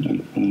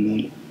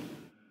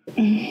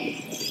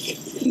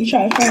 You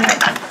trying to find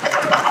out?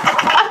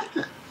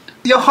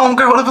 Your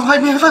homegirl would have been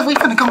like, man, we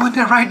finna go in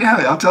there right now.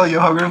 I'll tell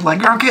your homegirl,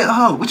 like, girl, get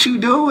up. What you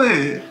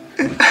doing?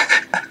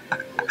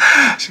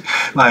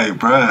 Like,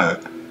 bruh.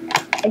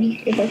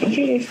 If I can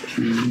finish.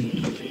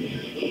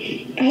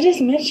 I just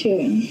met you.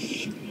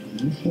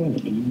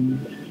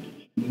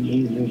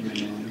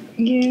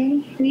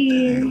 Yeah, we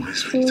here.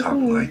 What's he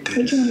talking like What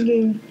you this? want to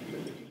do?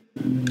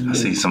 I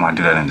see somebody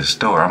do that in the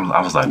store.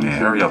 I was like, man,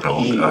 hurry up.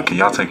 Can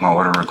y'all take my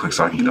order real quick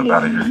so I can get up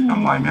out of here?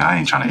 I'm like, man, I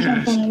ain't trying to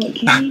hear Trying to this.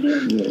 find out what can you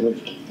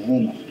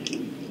do?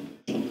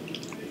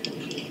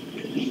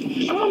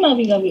 I don't know if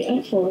you're going to be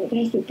up for it.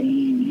 That's the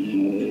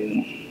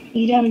thing.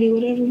 You down to do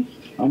whatever?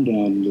 I'm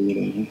down to do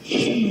whatever.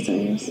 Suck my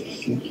toes.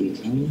 Suck your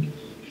toe?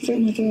 Suck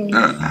my toes.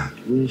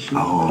 Real shit?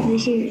 Oh, Real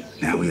shit.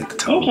 now we at the I'm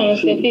toe. trying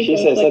to see if he She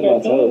can said suck suck her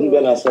my toes. He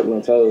better toes. not suck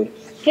my toes.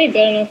 He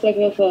better not suck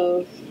her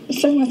toes.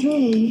 Suck my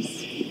toes.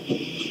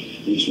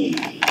 You should.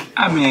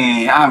 I mean,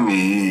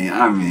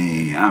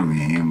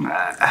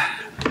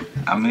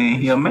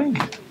 he a man.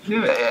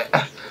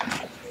 Yeah.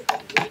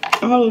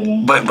 All of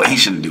them. But he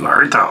shouldn't do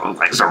her though,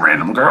 like some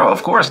random girl.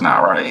 Of course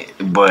not, right?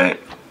 But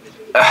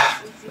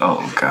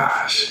oh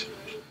gosh,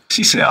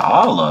 she said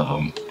all of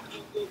them.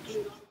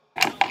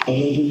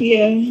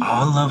 Yeah.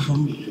 All of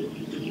them.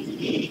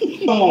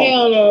 Oh,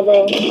 hell no,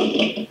 bro.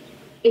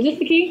 Is this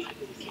the key?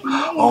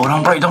 Oh,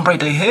 don't break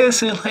their heads.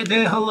 Say it like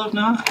that. Hold up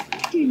now.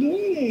 You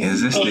doing it?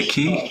 Is this the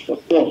key?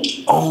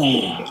 Oh,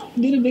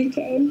 Do the big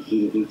toe.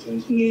 Do the big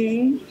toe?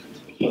 Yeah.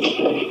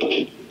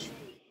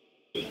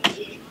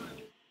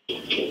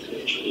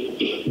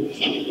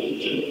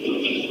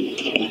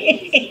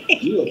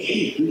 You a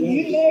freak.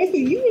 You nasty.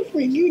 You a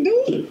freak. You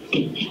do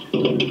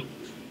it.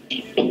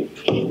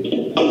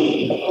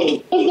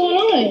 What's going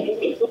on?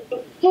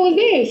 Who is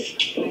this?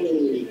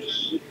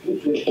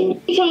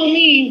 You told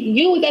me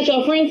you was at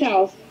your friend's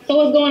house. So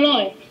what's going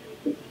on?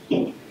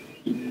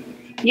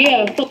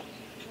 Yeah. So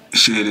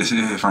Shit, this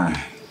is fine.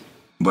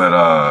 But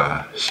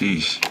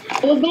sheesh.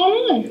 what's going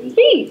on?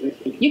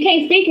 Speak. You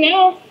can't speak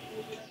now.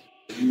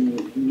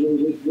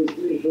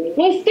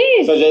 What's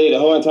this? So JD, the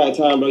whole entire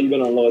time, bro, you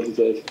been on loyalty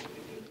test.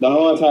 The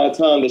whole entire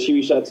time that she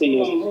reached out to you.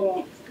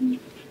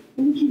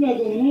 What you got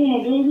going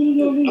on, bro? What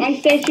you got? I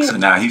said you. So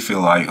now he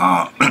feel like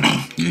yeah,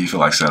 he feel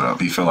like set up.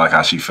 He feel like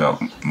how she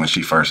felt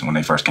when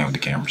they first came with the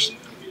cameras.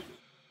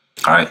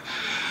 All right.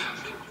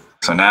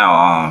 So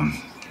now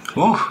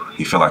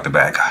he feel like the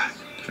bad guy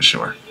for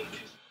sure.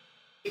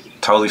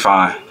 Totally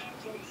fine.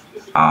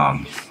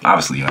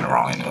 Obviously you're in the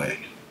wrong anyway.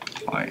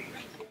 Like.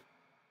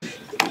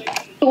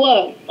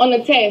 Up on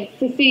the test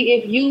to see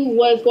if you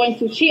was going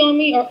to cheat on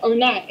me or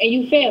not, and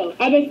you failed.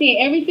 I've been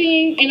seeing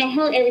everything, and I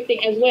heard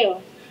everything as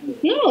well.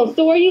 No,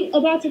 so where are you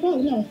about to go?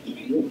 No.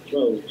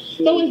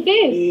 So what's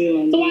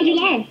this? So why'd you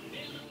lie?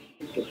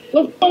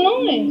 What's going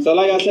on? So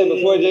like I said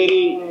before,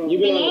 JD, you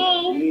been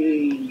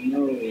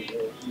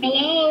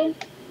Hello?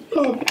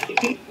 Hello?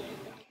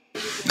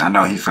 I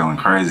know he feeling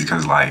crazy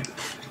because like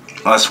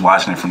us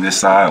watching it from this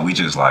side, we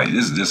just like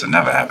this will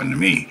never happen to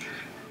me.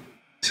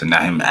 So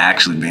now him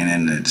actually being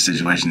in the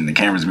situation, the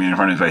cameras being in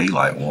front of his face, he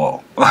like,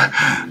 whoa. Like,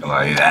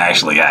 it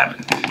actually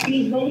happened.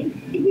 He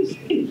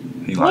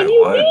like,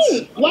 what?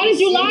 Why did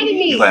you lie to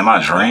me? He's like, am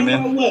I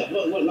dreaming?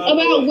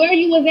 About where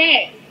you was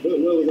at.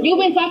 You've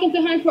been talking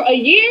to her for a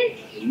year?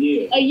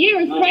 A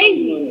year is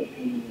crazy.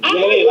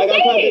 JD, like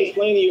I tried to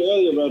explain to you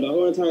earlier, bro, the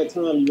whole entire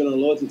time you've been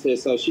on loyalty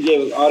test, so she gave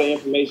us all the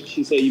information.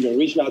 She said you've been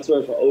reaching out to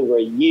her for over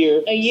a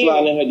year.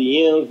 Sliding in her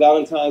DMs,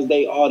 Valentine's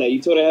Day, all that. You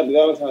told her happy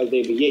Valentine's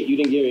Day, but yet you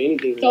didn't give her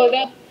anything. So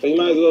you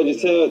might as well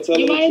just tell the truth,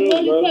 You might as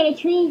well just tell the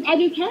truth. I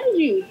just heard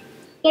you.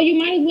 So you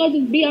might as well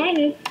just be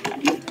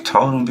honest.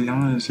 Told him to be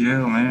honest,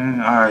 yeah, man.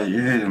 Alright,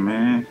 yeah,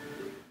 man.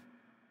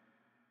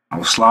 I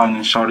was sliding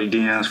in shorty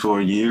DMs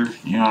for a year,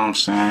 you know what I'm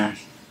saying?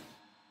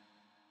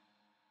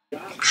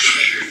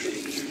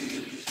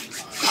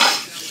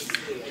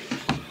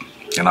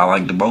 And I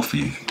like the both of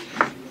you.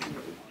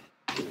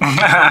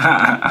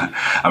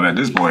 I mean,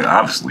 this boy,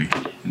 obviously,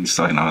 he's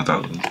sucking on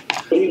her toes.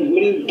 What do you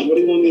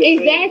want me to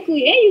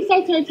Exactly, and you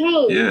sucked her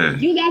toes. Yeah.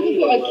 You was asking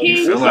for a kid.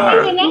 You feeling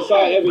her. We saw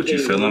everything. But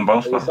you feeling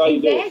both of them.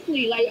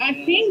 Exactly, like I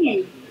seen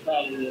you.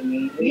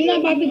 You're not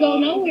about to go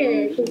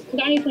nowhere, because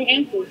I need some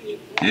answers.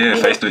 Yeah,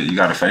 face it. You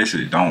gotta face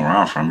it. Don't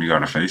run from it. You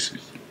gotta face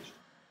it.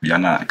 You're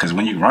not, because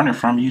when you running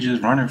from it, you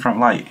just running from,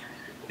 like,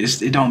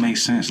 it don't make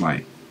sense,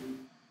 like.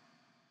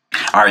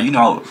 All right, you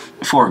know,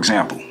 for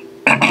example,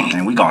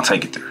 and we gonna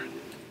take it there.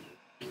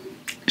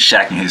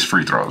 Shaq and his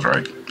free throws,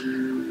 right?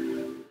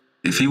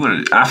 If he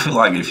would, I feel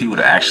like if he would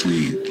have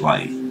actually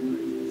like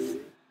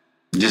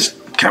just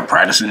kept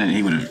practicing it,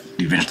 he would have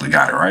eventually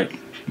got it, right?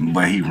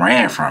 But he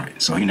ran from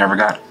it, so he never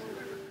got it.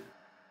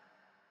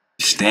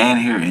 Stand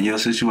here in your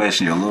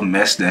situation, your little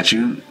mess that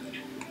you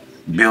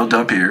build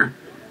up here,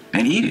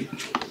 and eat it.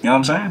 You know what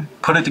I'm saying?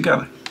 Put it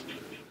together.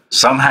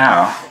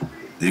 Somehow,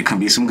 there can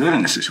be some good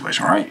in this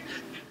situation, right?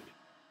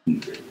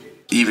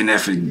 Even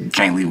if it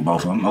can't leave with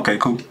both of them, okay,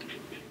 cool.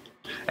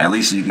 At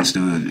least you can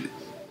still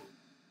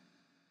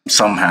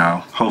somehow,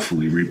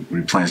 hopefully,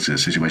 replenish the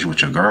situation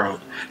with your girl.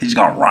 He's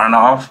gonna run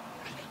off.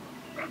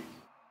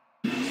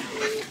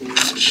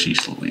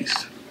 Sheesh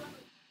Louise.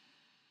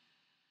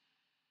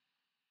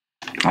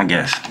 I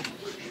guess.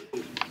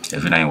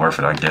 If it ain't worth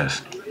it, I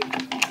guess.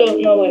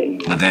 No way.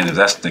 But then if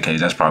that's the case,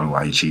 that's probably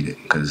why he cheated.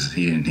 Because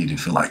he didn't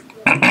feel like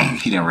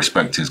he didn't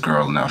respect his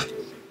girl enough.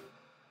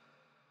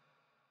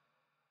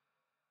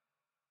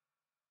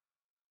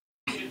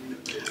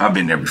 I've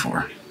been there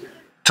before.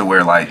 To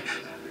where, like, I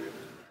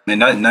mean,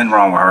 nothing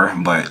wrong with her,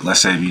 but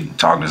let's say if you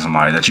talk to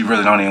somebody that you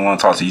really don't even want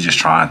to talk to, you just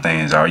trying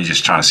things, or you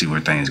just trying to see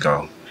where things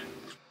go.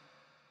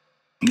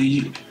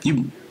 You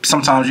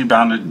sometimes you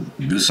bound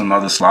to do some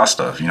other sly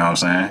stuff, you know what I'm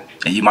saying?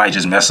 And you might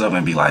just mess up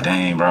and be like,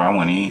 dang, bro, I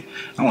wasn't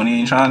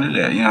even trying to do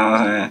that, you know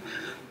what I'm saying?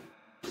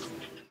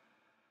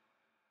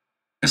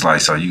 It's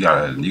like, so you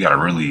gotta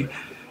really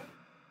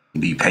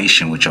be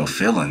patient with your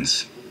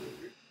feelings.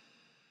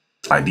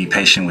 Like, be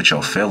patient with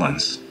your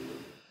feelings.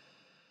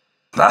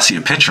 I see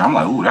a picture, I'm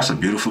like, ooh, that's a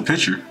beautiful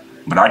picture.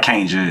 But I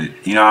can't just,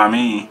 you know what I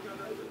mean?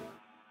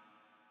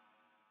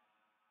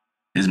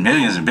 There's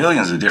millions and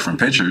billions of different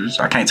pictures.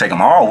 I can't take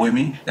them all with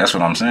me. That's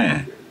what I'm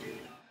saying.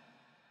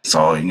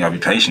 So you gotta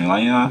be patient.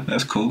 Like, yeah,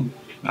 that's cool.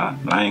 I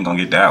ain't gonna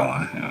get that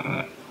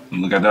one.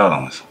 Look at the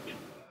other ones.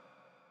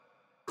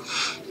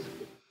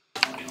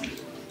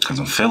 Because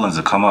them feelings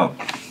will come up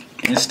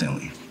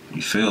instantly.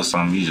 You feel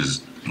something, you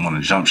just want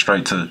to jump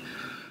straight to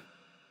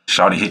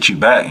shawty hit you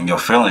back, and your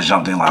feelings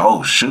jumped in like,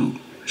 oh shoot,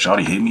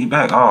 shawty hit me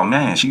back. Oh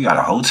man, she got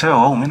a hotel.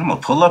 Oh man, I'm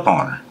gonna pull up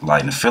on her.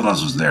 Like, the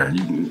feelings was there.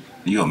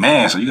 You a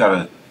man, so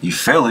you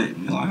feel it.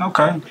 You're like,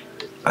 okay.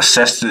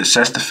 Assess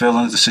the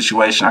feelings, the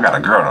situation. I got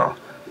a girl though.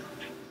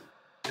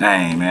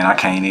 Dang man, I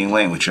can't even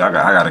link with you. I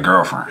got a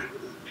girlfriend.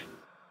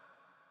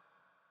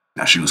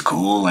 Now she was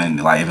cool, and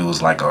like if it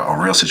was like a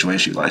real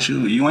situation, like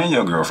shoot, you and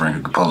your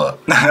girlfriend could pull up.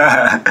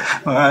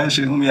 All right,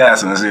 shoot, let me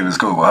ask her and see if it's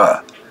cool with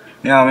her.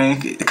 You know what I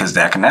mean? Because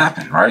that can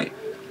happen, right?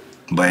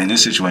 But in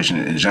this situation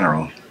in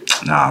general,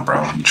 nah,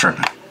 bro, you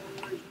tripping. I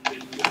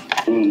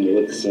don't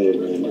know what to say,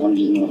 man. I'm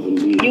just not gonna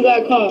be. You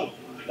got caught.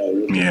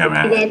 Yeah,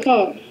 man. You got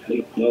caught.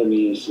 They know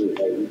me and shit.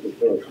 Like, what the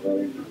fuck,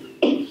 bro?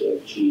 So,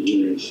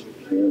 cheating and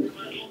shit, man.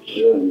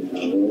 Yeah,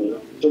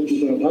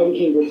 man. Why we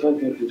can't go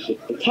talk about this shit?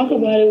 Talk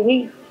about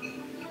it.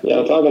 Yeah,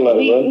 I'm talking about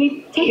it, bro.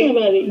 We talking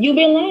about it. You've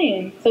been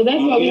lying, so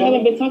that's why we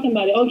haven't been talking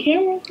about it on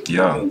camera.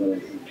 Yeah.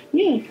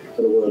 Yeah.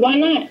 Why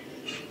not?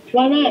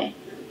 Why not?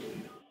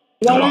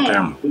 Why On not?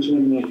 camera. Which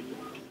one, man?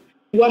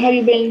 Why have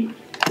you been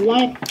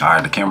lying? All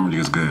right, the camera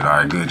is good. All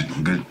right,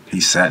 good. He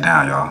sat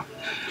down, y'all.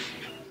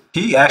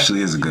 He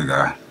actually is a good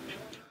guy.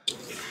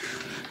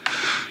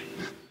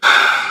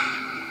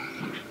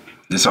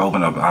 This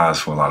opened up eyes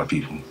for a lot of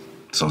people,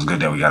 so it's good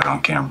that we got it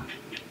on camera.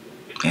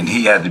 And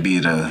he had to be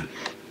the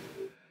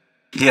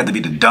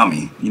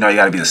dummy. You know, you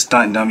got to be a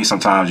stunt dummy.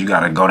 Sometimes you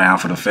got to go down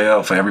for the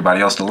fail for everybody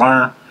else to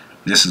learn.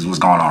 This is what's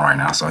going on right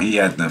now. So he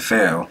had to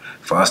fail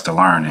for us to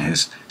learn in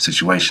his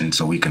situation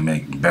so we can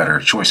make better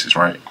choices,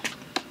 right?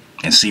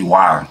 And see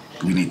why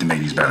we need to make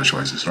these better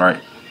choices,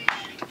 right?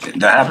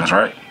 That happens,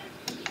 right?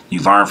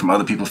 You learn from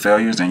other people's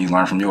failures and you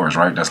learn from yours,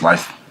 right? That's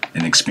life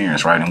and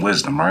experience, right? And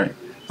wisdom, right?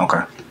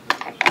 Okay.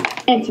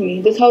 And to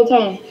me this whole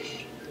time.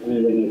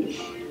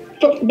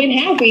 Been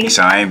happy. He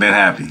said, I ain't been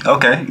happy.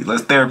 Okay,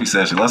 let's therapy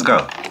session. Let's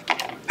go.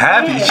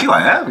 Happy? Yeah. She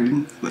like,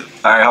 happy? All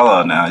right, hold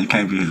on now. You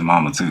can't be his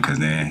mama too, because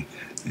then,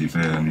 you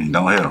feel me?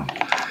 Don't hit him.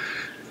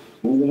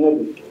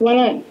 Why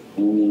not?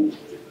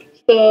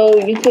 So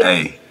you could...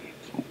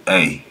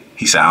 Hey.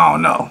 He said, I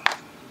don't know.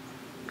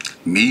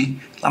 Me,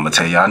 I'm going to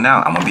tell y'all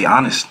now. I'm going to be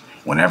honest.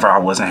 Whenever I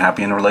wasn't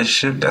happy in a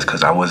relationship, that's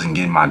because I wasn't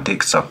getting my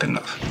dick sucked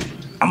enough.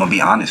 I'm going to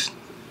be honest.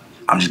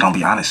 I'm just going to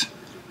be honest.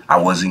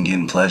 I wasn't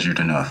getting pleasured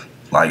enough.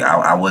 Like,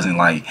 I wasn't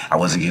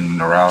getting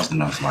aroused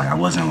enough. Like, I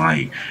wasn't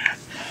like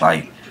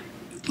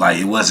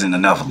it wasn't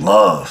enough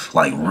love.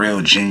 Like,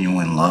 real,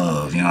 genuine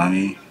love. You know what I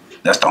mean?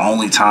 That's the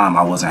only time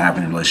I wasn't happy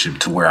in a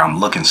relationship, to where I'm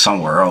looking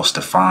somewhere else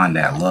to find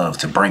that love,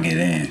 to bring it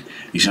in.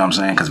 You see what I'm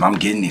saying? Because if I'm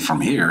getting it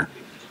from here,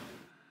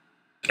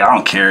 I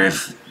don't care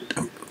if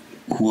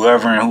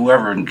whoever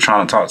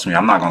trying to talk to me,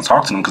 I'm not going to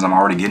talk to them because I'm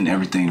already getting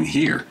everything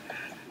here.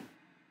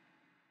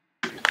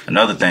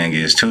 Another thing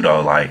is, too,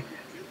 though, like,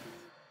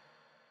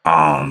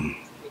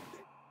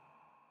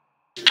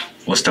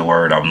 what's the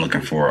word I'm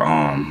looking for?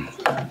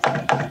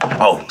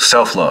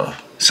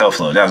 Self-love.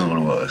 Self-love, that's what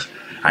it was.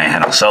 I ain't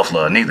had no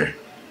self-love neither.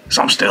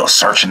 So I'm still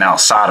searching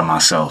outside of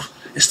myself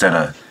instead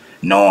of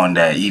knowing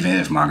that even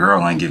if my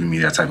girl ain't giving me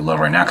that type of love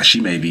right now, because she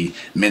may be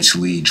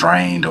mentally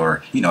drained,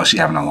 or, you know, she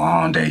having a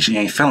long day, she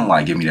ain't feeling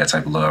like giving me that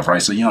type of love,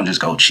 right? So you don't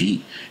just go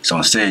cheat. So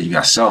instead, you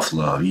got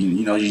self-love.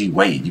 You know, you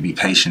wait, you be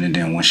patient, and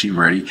then when she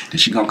ready, then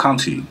she gonna come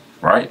to you,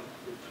 right?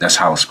 That's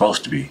how it's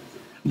supposed to be.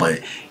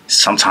 But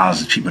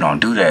sometimes people don't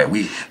do that.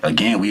 We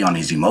on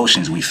these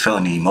emotions. We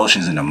feeling the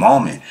emotions in the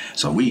moment.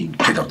 So we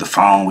pick up the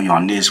phone. We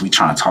on this. We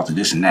trying to talk to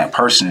this and that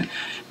person.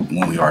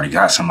 When we already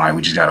got somebody,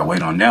 we just got to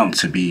wait on them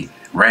to be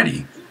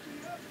ready.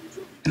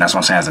 And that's what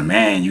I'm saying. As a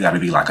man, you got to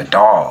be like a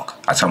dog.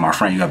 I tell my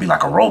friend, you got to be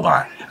like a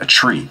robot, a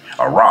tree,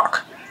 a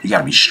rock. You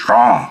got to be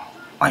strong,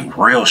 like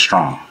real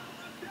strong.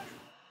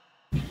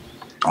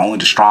 Only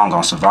the strong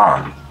gonna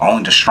survive.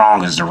 Only the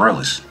strong is the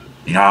realest.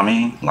 You know what I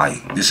mean?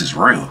 Like, this is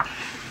real.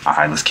 All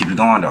right, let's keep it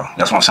going, though.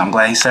 That's why I'm saying I'm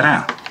glad he sat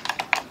down.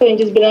 And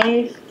just be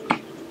honest.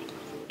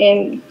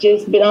 And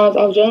just be honest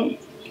off jump.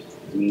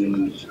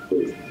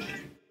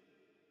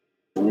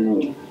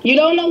 You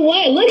don't know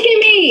what? Look at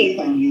me.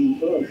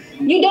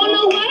 You don't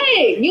know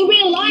what? You've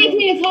been lying to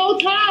me this whole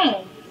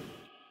time.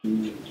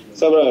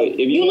 So, bro, if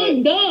you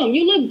look dumb.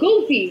 You look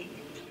goofy.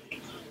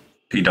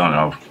 He don't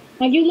know.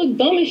 Like, you look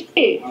dumb as shit.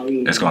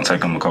 It's gonna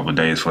take him a couple of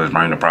days for his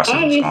brain to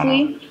process what's going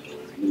on.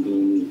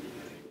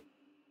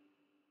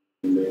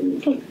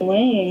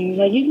 Lame.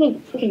 Like, you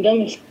look fucking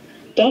dumb as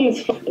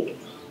fuck.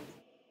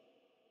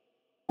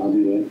 I'll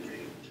be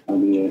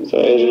there. So,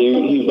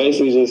 he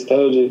basically just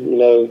told you, you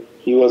know,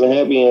 he wasn't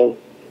happy, and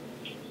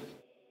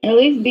at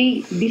least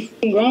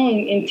be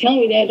grown and tell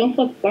me that. Don't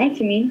fucking lie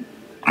to me.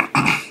 I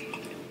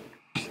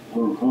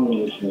don't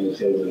know what you're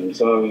saying. I'm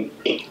sorry.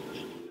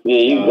 Yeah,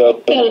 you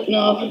go. No,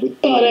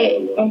 all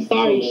that I'm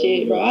sorry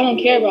shit, bro. I don't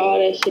care about all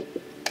that shit.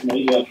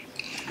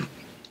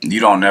 You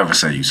don't never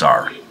say you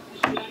sorry.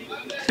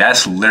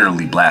 That's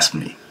literally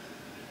blasphemy.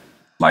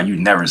 Like, you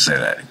never say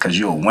that, because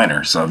you're a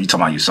winner. So if you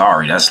talking about you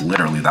sorry, that's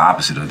literally the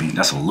opposite of being.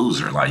 That's a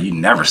loser. Like, you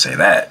never say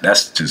that.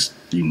 That's just,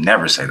 you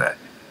never say that.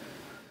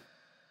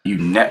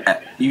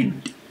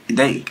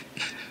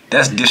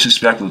 That's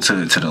disrespectful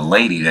to the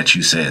lady that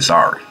you said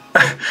sorry.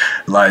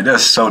 Like,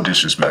 that's so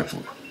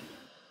disrespectful.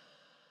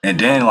 And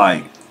then,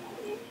 like,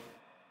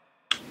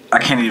 I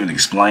can't even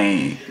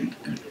explain.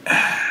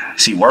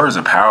 See, words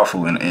are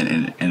powerful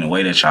in the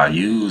way that y'all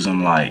use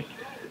them. Like,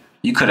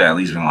 you could have at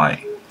least been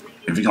like,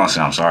 if you're gonna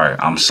say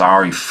I'm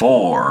sorry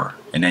for,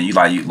 and then you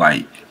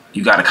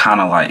gotta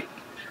kind of like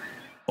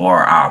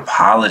or I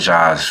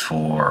apologize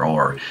for,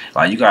 or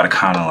like you gotta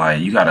kind of like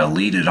you gotta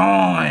lead it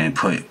on and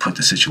put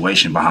the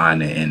situation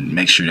behind it and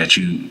make sure that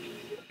you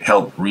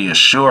help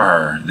reassure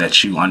her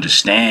that you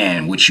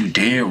understand what you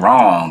did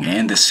wrong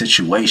in the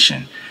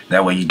situation.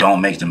 That way you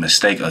don't make the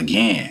mistake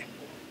again.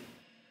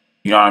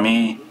 You know what I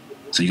mean?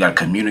 So you gotta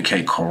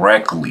communicate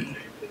correctly.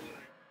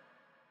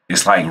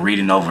 It's like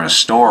reading over a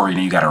story,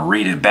 and you gotta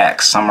read it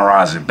back,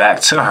 summarize it back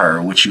to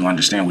her, what you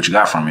understand, what you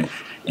got from it.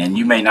 And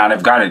you may not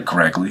have got it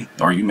correctly,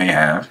 or you may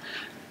have.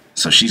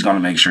 So she's gonna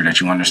make sure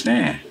that you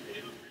understand.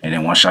 And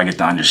then once y'all get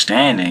the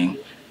understanding,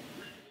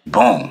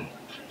 boom.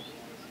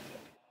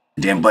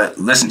 Then, but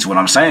listen to what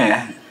I'm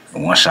saying.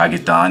 Once I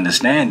get the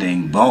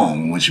understanding,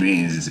 boom, which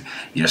means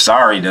you're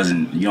sorry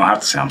doesn't, you don't have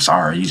to say I'm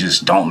sorry. You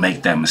just don't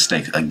make that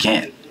mistake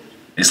again.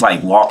 It's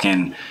like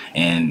walking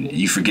and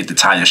you forget to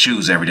tie your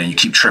shoes every day and you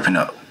keep tripping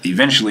up.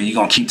 Eventually, you're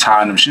going to keep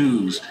tying them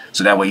shoes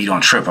so that way you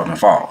don't trip up and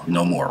fall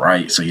no more,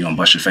 right? So you don't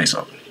bust your face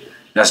open.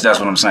 That's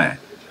what I'm saying.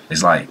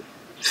 It's like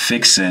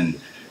fixing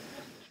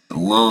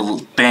little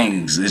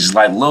things. It's just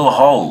like little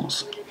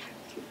holes.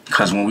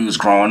 Because when we was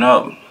growing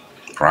up,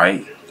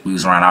 right? We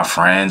was around our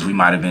friends. We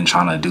might have been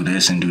trying to do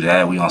this and do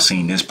that. We don't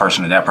seen this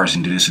person or that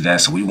person do this or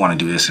that. So we want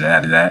to do this or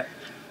that or that.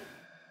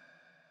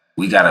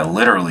 We got to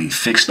literally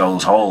fix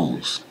those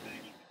holes.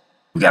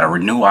 We got to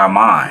renew our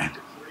mind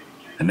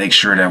and make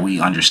sure that we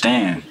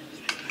understand.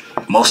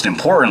 Most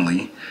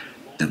importantly,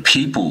 the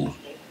people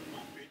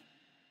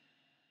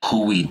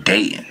who we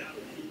dating.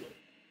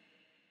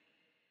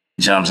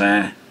 You know what I'm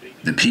saying?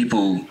 The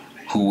people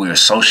who we're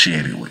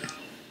associated with.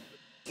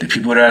 The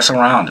people that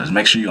surround us.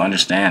 Make sure you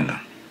understand them.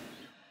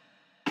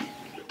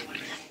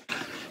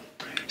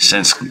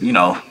 Since, you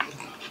know,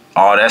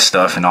 all that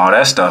stuff,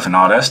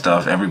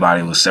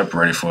 everybody was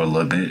separated for a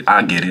little bit.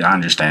 I get it. I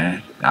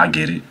understand. I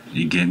get it.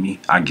 You get me?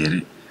 I get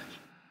it.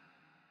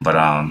 But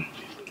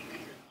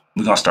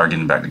we're gonna start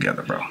getting back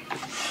together, bro.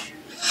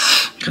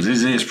 Cause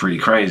this is pretty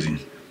crazy.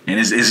 And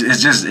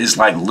it's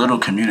like little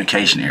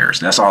communication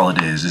errors. That's all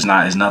it is.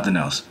 It's nothing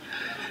else.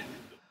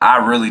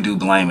 I really do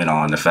blame it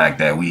on the fact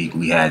that we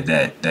had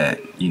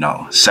that you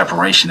know,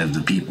 separation of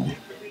the people.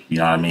 You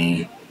know what I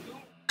mean?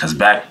 Because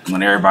back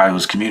when everybody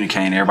was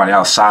communicating, everybody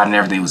outside and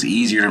everything, it was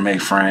easier to make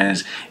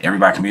friends.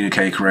 Everybody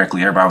communicated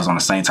correctly. Everybody was on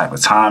the same type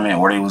of timing,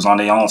 or they was on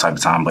their own type of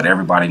time, but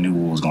everybody knew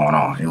what was going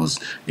on. It was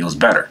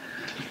better.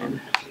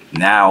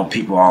 Now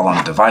people are all on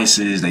the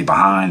devices. They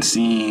behind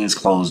scenes,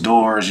 closed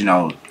doors. You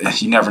know,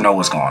 you never know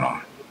what's going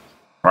on,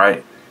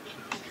 right?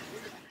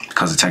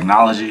 Because of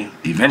technology,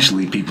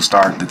 eventually people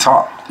start to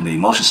talk. The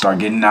emotions start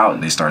getting out.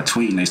 They start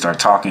tweeting. They start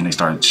talking. They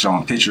start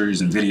showing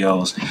pictures and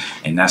videos,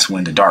 and that's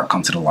when the dark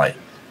comes to the light.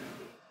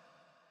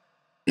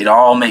 It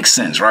all makes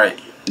sense, right?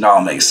 It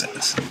all makes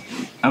sense.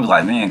 I was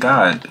like, man,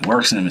 God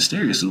works in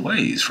mysterious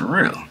ways, for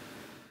real.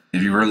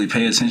 If you really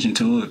pay attention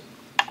to it.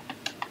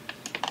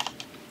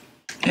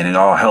 And it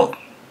all helped.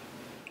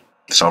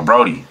 So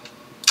Brody,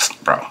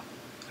 bro,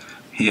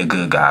 he a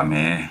good guy,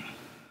 man.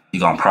 He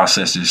gonna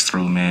process this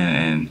through, man.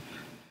 And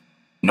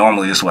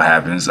normally this is what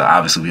happens.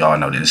 Obviously, we all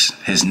know this.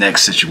 His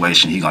next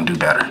situation, he gonna do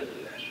better.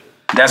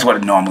 That's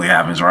what normally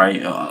happens,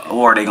 right?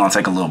 Or they gonna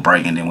take a little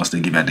break, and then once they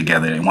get back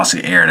together, and once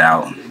they air it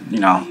out, you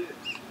know,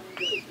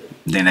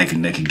 then they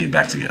can get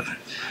back together.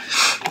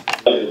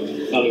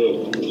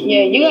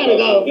 Yeah, you gotta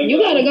go. You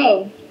gotta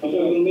go.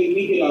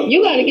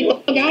 You gotta get the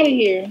fuck out of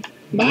here.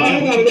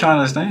 Bye. What you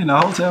trying to stay in the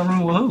hotel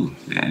room with who?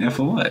 And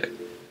for what?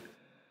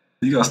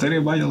 You gonna stay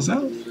there by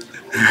yourself?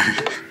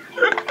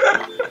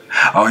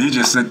 Oh, he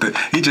just sent the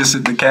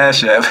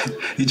CashApp.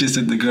 He just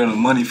sent the girl the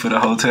money for the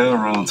hotel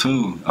room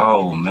too.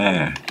 Oh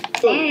man.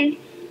 Bye.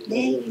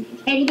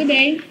 Have a good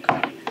day.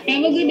 Have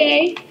a good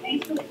day.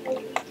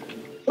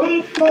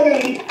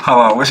 Hold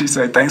on, what she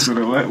say? Thanks for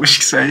the what? What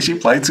she say? She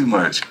played too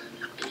much.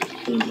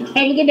 Have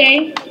a good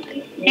day.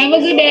 Have a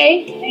good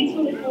day.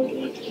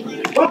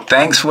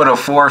 Thanks for the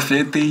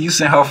 $450. You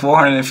sent her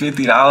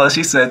 $450.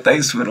 She said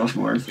thanks for the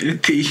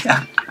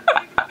 $450.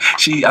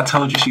 I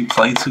told you she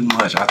played too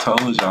much. I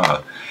told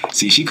y'all.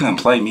 See, she couldn't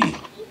play me.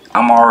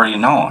 I'm already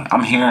knowing.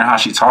 I'm hearing how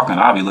she talking.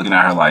 I'll be looking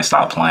at her like,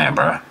 stop playing,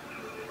 bro.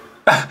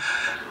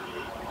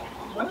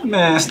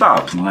 Man,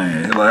 stop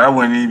playing. Like, I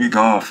wouldn't even be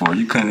going for it.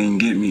 You couldn't even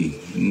get me.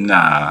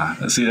 Nah.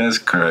 See, that's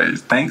crazy.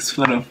 Thanks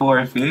for the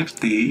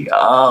 $450.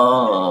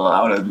 Oh,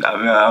 I would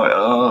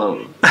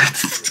oh.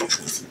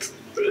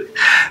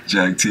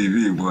 Jack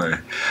TV, boy.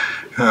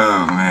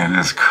 Oh, man,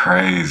 that's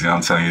crazy.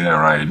 I'm telling you that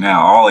right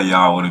now. All of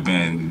y'all would have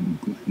been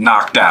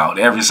knocked out.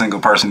 Every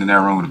single person in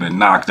that room would have been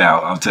knocked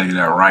out. I'll tell you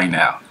that right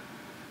now.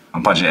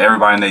 I'm punching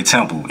everybody in their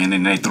temple and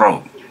in their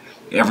throat.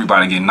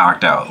 Everybody getting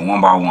knocked out,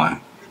 one by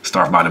one.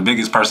 Start by the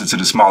biggest person to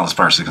the smallest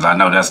person, because I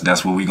know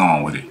that's where we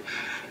going with it.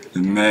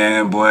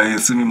 Man, boy,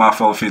 send me my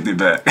 $450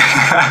 back.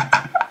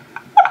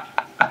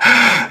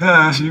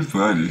 She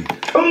funny.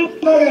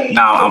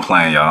 Nah, I'm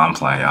playing, y'all. I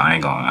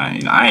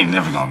ain't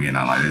never gonna get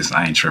nothing like this.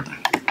 I ain't tripping.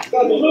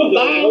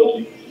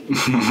 Bye.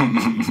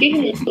 Get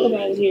him the fuck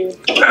out of here.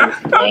 Lame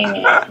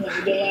ass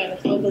nigga. Been lying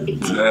to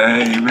so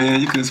Hey man,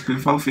 you could spend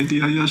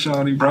 $450 on your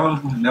shawty, bro.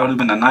 That would have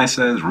been a nice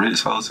ass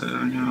rich hotel. You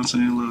know what I'm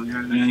saying? Look,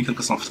 you could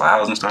put some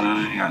flowers and stuff.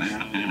 You got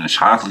the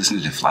chocolates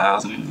and the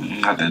flowers, and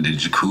you got the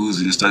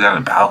jacuzzi and stuff. You got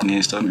the balcony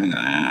and stuff,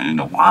 and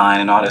the wine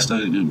and all that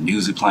stuff. The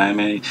music playing,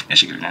 man. And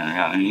she could,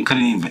 you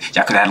couldn't even.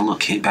 Y'all could have had a little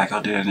kid back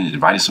out there and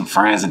invited some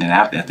friends, and then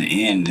after at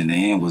the end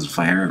was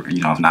for her.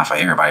 You know, if not for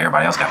everybody,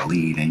 everybody else got to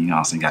lead, and you know what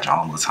I'm saying. Got your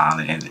own little time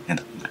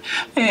and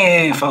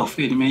man,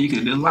 $450, man, you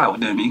could do a lot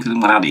with that, man. You could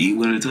have went out to eat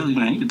with her too,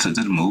 man. You could took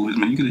to the movies,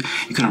 man. You could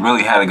have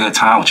really had a good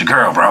time with your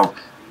girl, bro.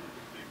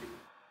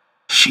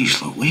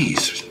 Sheesh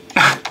Louise.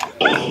 Talk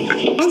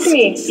to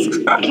me.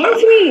 Talk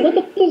to me. What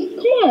the fuck?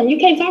 Come on, you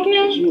can't talk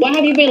now? Why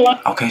have you been lying?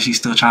 Okay, she's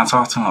still trying to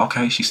talk to him.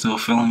 Okay, she's still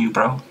feeling you,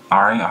 bro.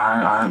 All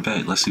right,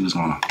 bet. Let's see what's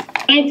going on.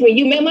 Lying to me.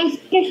 You met my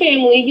second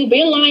family. You've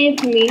been lying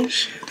to me.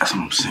 Shit, that's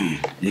what I'm saying.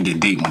 You get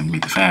deep when you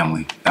meet the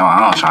family. No, I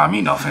don't try to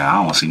meet no family. I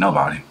don't want to see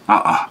nobody.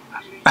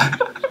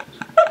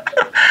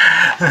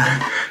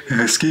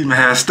 Ski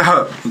man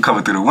stop. I'm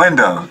coming through the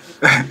window.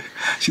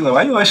 She like,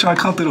 why you always trying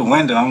to come through the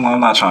window? I'm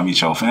not trying to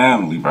meet your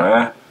family,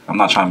 bruh. I'm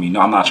not trying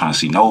to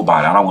see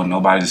nobody. I don't want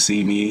nobody to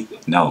see me.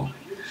 No.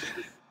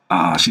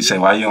 She said,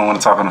 why you don't want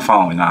to talk on the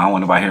phone? No, I don't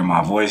want nobody hearing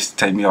my voice.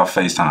 Take me off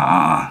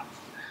FaceTime.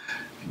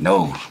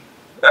 No.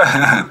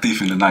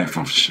 Thief in the night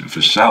for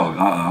sure.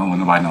 I don't want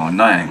nobody knowing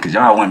nothing. Because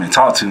y'all women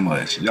talk too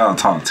much. Y'all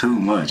talk too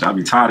much. I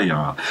be tired of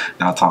y'all.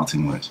 Y'all talk too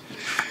much.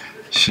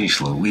 Sheesh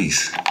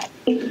Louise.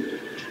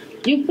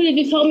 You could have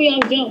just told me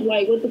off jump,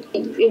 like, what the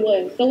fuck it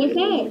was. So what's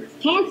up?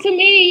 Talk to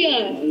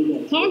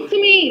me. Talk to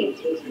me.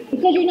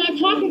 Because you're not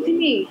talking to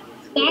me.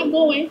 Stop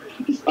going.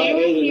 You can stay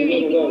right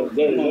here.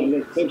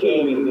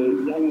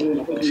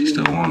 She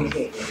still won.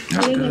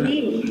 That's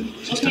good.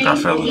 She still got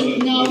fellas.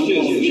 No. He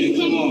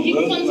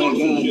come talk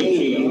to me.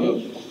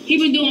 He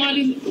been doing all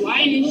this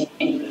lying and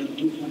shit.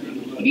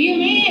 Be a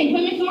man.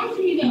 Come and talk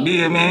to me, though. Be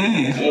a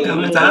man.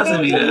 Come and talk to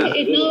me, though. No,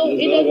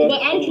 it doesn't.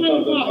 But I'm trying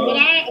to talk.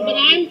 But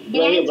I'm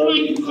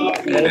trying to talk.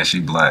 Yeah, she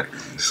black.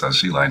 So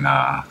she like,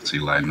 nah.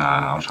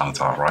 I'm trying to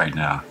talk right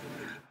now.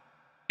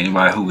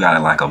 Anybody who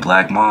got like a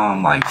black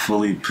mom, like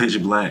fully pitch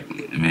black,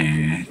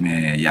 man,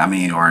 yeah, I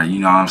mean, or you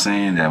know what I'm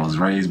saying, that was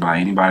raised by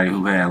anybody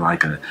who had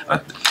like a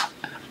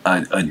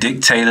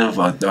dictative,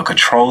 a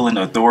controlling,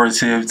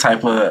 authoritative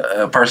type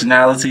of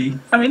personality.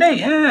 I mean, they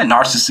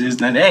narcissists.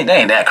 They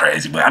ain't that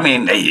crazy, but I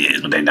mean, they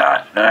is, but they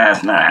not.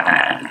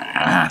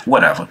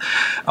 Whatever.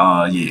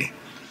 Yeah,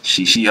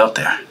 she up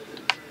there.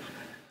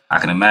 I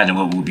can imagine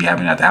what would be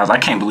happening at the house. I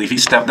can't believe he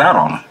stepped out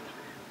on her,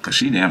 cause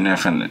she damn near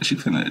finna.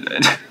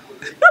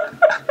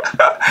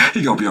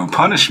 He gonna be on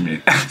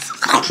punishment.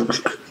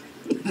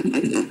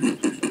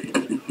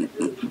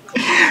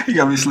 He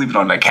gonna be sleeping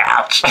on the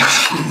couch.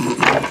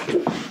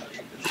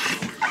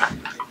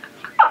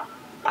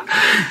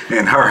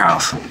 In her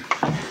house.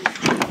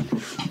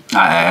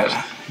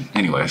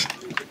 Anyways.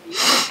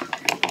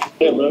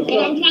 But I'm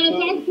trying to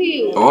talk to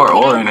you.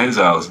 Or in his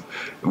house,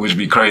 which would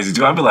be crazy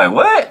too. I'd be like,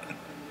 what?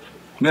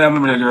 Man, I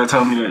remember that girl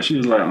told me that she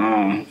was like,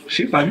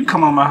 you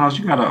come on my house,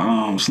 you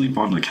gotta sleep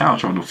on the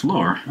couch or the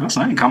floor. I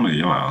said, I ain't coming to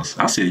your house.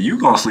 I said, you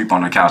gonna sleep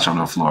on the couch or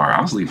the floor.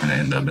 I'm sleeping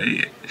in the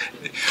bed.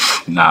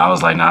 Nah, I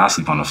was like, nah, I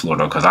sleep on the floor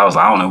though, cause I was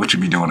like, I don't know what you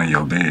be doing in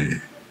your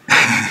bed.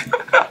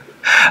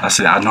 I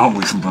said, I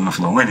normally sleep on the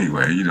floor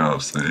anyway, you know what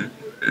I'm saying?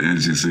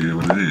 It's just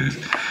what it is.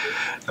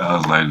 I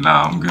was like,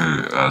 nah, I'm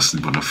good. I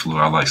sleep on the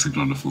floor. I like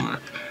sleeping on the floor.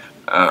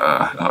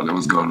 I don't know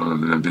what's going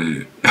on in that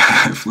bed.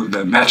 Flip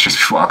that mattress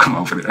before I come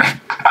over there.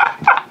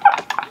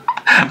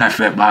 I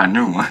fed my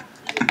new one.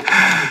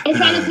 I'm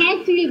trying to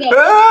talk to you though.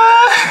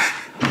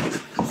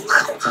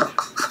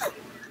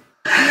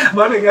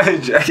 Why they got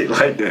his jacket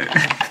like that?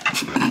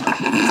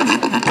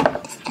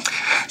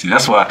 See,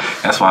 that's why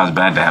it's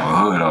bad to have a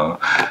hood on.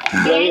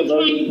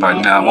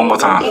 But now, one more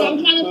time. But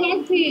I'm trying to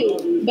talk to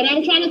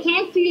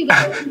you.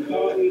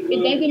 Though. It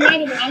doesn't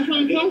matter, but I'm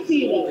trying to talk to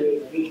you though.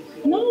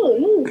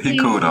 No. He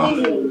cool though.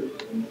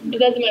 It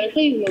doesn't matter,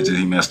 please. It's just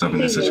he messed up in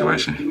this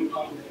situation.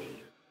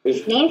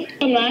 No,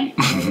 I'm not.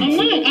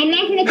 I'm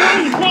not gonna call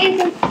you. Play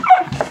for.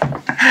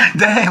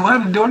 Dang, why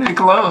the door didn't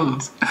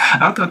close?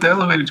 I thought the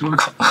elevator door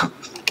closed.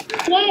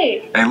 What?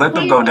 Hey, let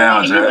them go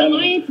down, Jet.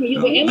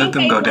 Let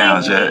them go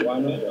down, Jet.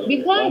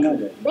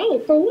 Because, bro,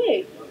 for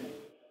what?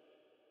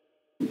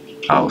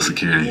 Oh,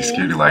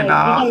 security like,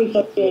 nah. I'm pissed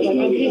off.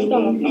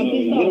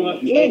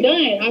 We're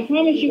done. I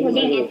promise you we're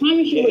done. I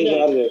promise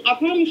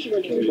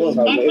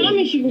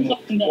you we're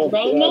fucking done,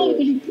 bro. No,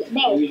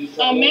 bro,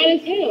 I'm mad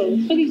as hell.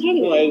 What are you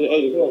talking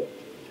about?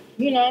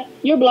 You're not.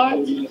 You're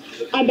blocked.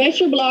 I bet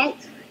you're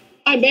blocked.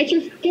 I bet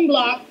you're fucking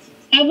blocked.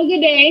 Have a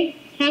good day.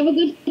 Have a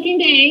good fucking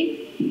day.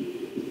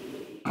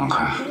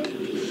 Okay.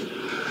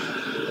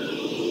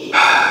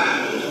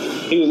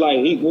 He was like,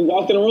 we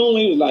walked in the room,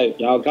 he was like,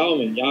 y'all call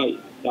me, man.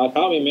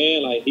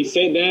 Like, he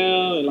sat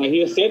down and like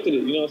he accepted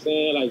it, you know what I'm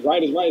saying? Like,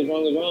 right is right,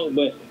 wrong is wrong,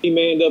 but he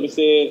manned up and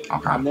said,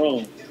 okay, I'm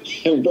wrong.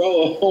 And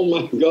bro, oh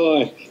my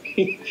God.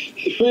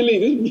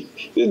 Really,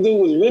 this dude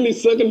was really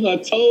sucking her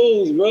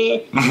toes, bro.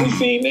 You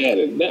seen that?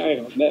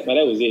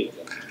 That was it.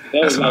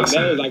 That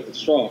was like the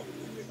straw.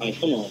 Like,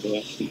 come on,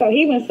 bro. So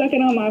he been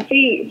sucking on my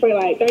feet for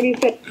like 30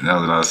 seconds. That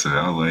was what I said.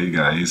 I was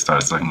like, he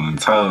started sucking on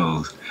the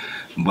toes.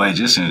 But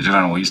just in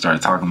general, when you start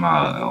talking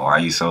about why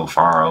you so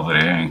far over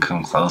there and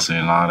come closer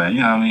and all that, you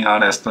know what I mean? All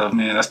that stuff,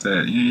 man, that's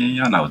that.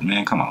 Y'all know,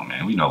 man, come on,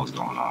 man. We know what's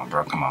going on,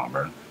 bro. Come on,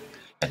 bro.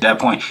 At that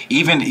point,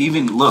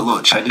 even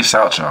look, check this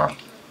out, y'all.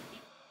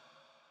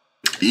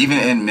 Even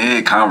in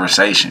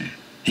mid-conversation,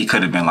 he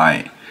could have been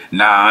like,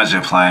 nah, I'm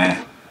just playing.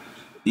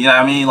 You know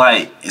what I mean?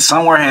 Like,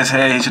 somewhere in his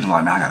head, he should have been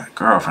like, man, I got a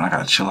girlfriend. I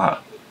got to chill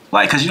out.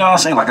 Like, because you know what I'm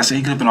saying? Like I said,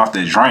 he could have been off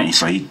that drink,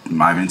 so he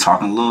might have been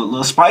talking a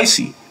little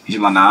spicy. He's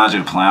like, nah, I'm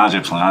just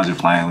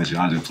playing with you.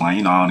 I'm just playing.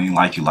 You know, I don't even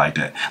like you like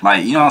that.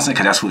 Like, you know what I'm saying?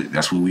 Because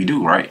that's what we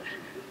do, right?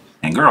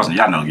 And girls,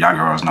 y'all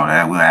girls know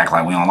that. We'll act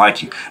like we don't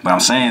like you. But I'm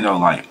saying, though,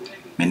 like,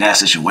 in that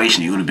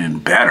situation, it would have been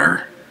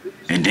better.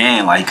 And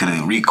then, like, he could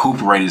have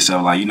recuperated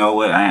himself. Like, you know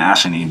what? I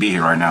shouldn't even be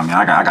here right now, man.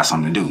 I got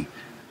something to do.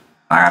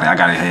 I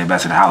gotta head back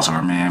to the house,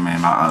 or man,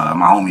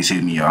 my homies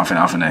hit me up.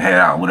 I'm finna head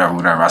out, whatever.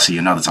 I'll see you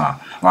another time.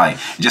 Like,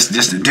 just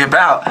to dip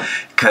out,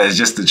 cause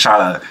just to try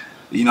to,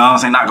 you know what I'm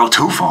saying, not go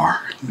too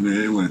far.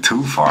 Man, it went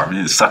too far,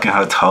 man. Sucking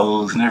her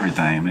toes and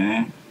everything,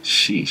 man.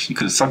 Sheesh, you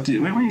could have sucked it.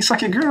 When you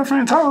suck your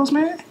girlfriend's toes,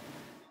 man.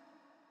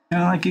 You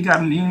know, like you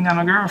ain't got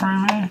no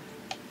girlfriend, man.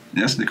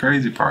 That's the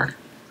crazy part.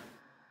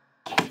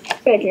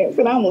 Seconds,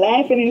 and I'm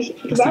laughing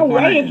because I'm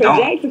waiting for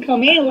Jack to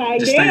come in.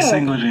 Like, just damn, stay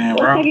single, then,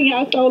 bro. Taking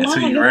y'all so long.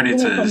 Until you're ready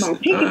to from my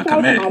pinky toe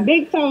commit. to my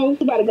big toe,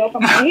 about to go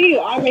from my heel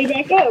all the way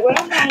back up.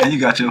 But I'm like, and you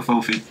got your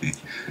 450.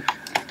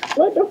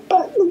 what the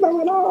fuck is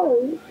going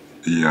on?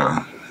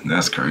 Yeah,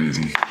 that's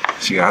crazy.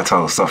 She got her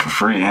toes stuff for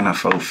free and a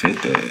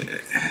 450.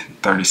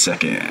 30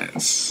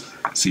 seconds.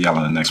 See y'all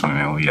on the next one,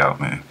 man. We out,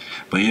 man.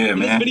 But yeah,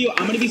 man. Video,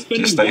 I'm gonna be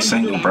spending just stay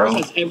single, bro.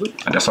 Every-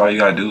 That's all you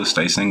gotta do is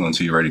stay single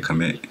until you're ready to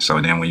commit. So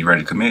then when you're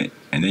ready to commit,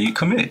 and then you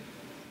commit.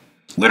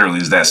 Literally,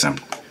 it's that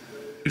simple.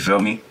 You feel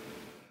me?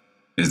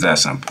 It's that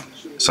simple.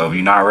 So if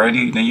you're not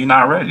ready, then you're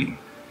not ready.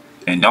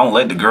 And don't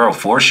let the girl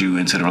force you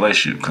into the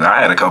relationship. Because I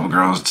had a couple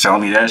girls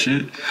telling me that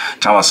shit.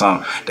 Talking about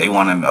something, they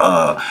want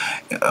to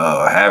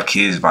have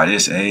kids by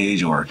this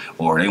age, or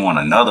they want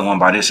another one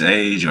by this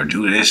age, or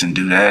do this and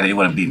do that. They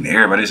want to be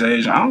married by this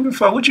age. I don't give a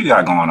fuck what you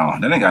got going on.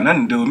 That ain't got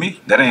nothing to do with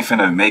me. That ain't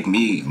finna make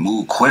me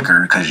move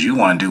quicker because you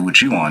want to do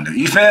what you want to do.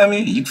 You feel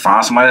me? You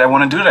find somebody that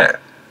want to do that.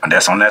 And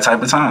that's on that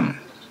type of time.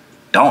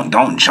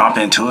 Don't jump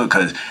into it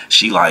because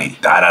she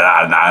like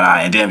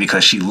da-da-da-da-da, and then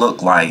because she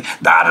look like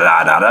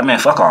da-da-da-da-da. Man,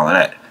 fuck all of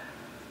that.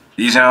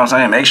 You see what I'm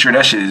saying? Make sure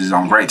that shit is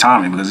on great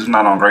timing, because if it's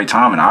not on great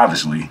timing,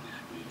 obviously,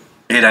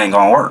 it ain't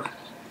gonna work.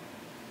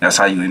 That's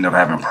how you end up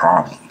having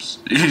problems.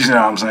 You see what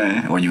I'm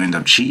saying? Or you end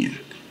up cheating.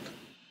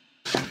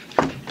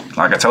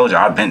 Like I told you,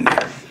 I've been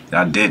there.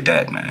 I did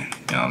that, man.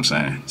 You know what I'm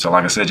saying? So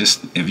like I said,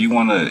 just if you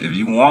want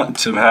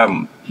to have,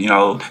 you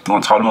know, you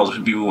want to talk to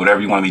most people, whatever,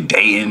 you want to be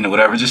dating or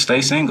whatever, just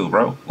stay single,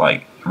 bro.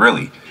 Like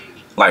really.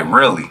 Like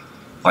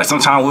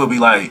sometimes we'll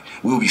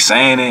be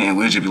saying it and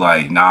we'll just be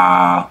like,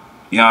 nah.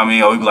 You know what I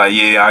mean? Or we be like,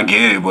 yeah, I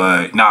get it,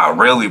 but not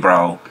really,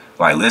 bro.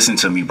 Like, listen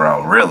to me,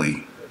 bro.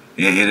 Really.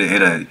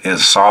 It'll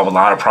solve a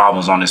lot of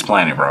problems on this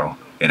planet, bro.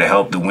 It'll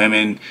help the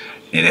women.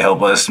 It'll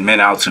help us men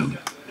out, too.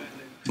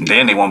 And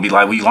then they won't be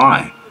like, we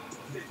lying.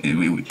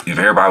 If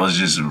everybody was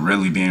just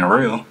really being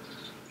real,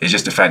 it's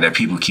just the fact that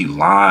people keep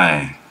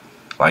lying.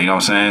 Like, you know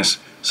what I'm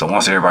saying? So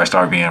once everybody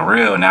start being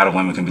real, now the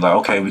women can be like,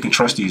 okay, we can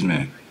trust these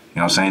men. You know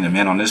what I'm saying? The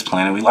men on this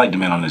planet, we like the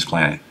men on this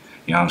planet.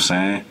 You know what I'm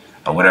saying?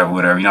 Or whatever,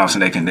 you know what I'm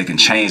saying? They can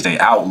change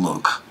their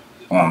outlook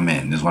on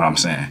men, is what I'm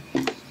saying.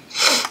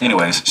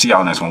 Anyways, see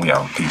y'all next one. We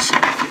out. Peace.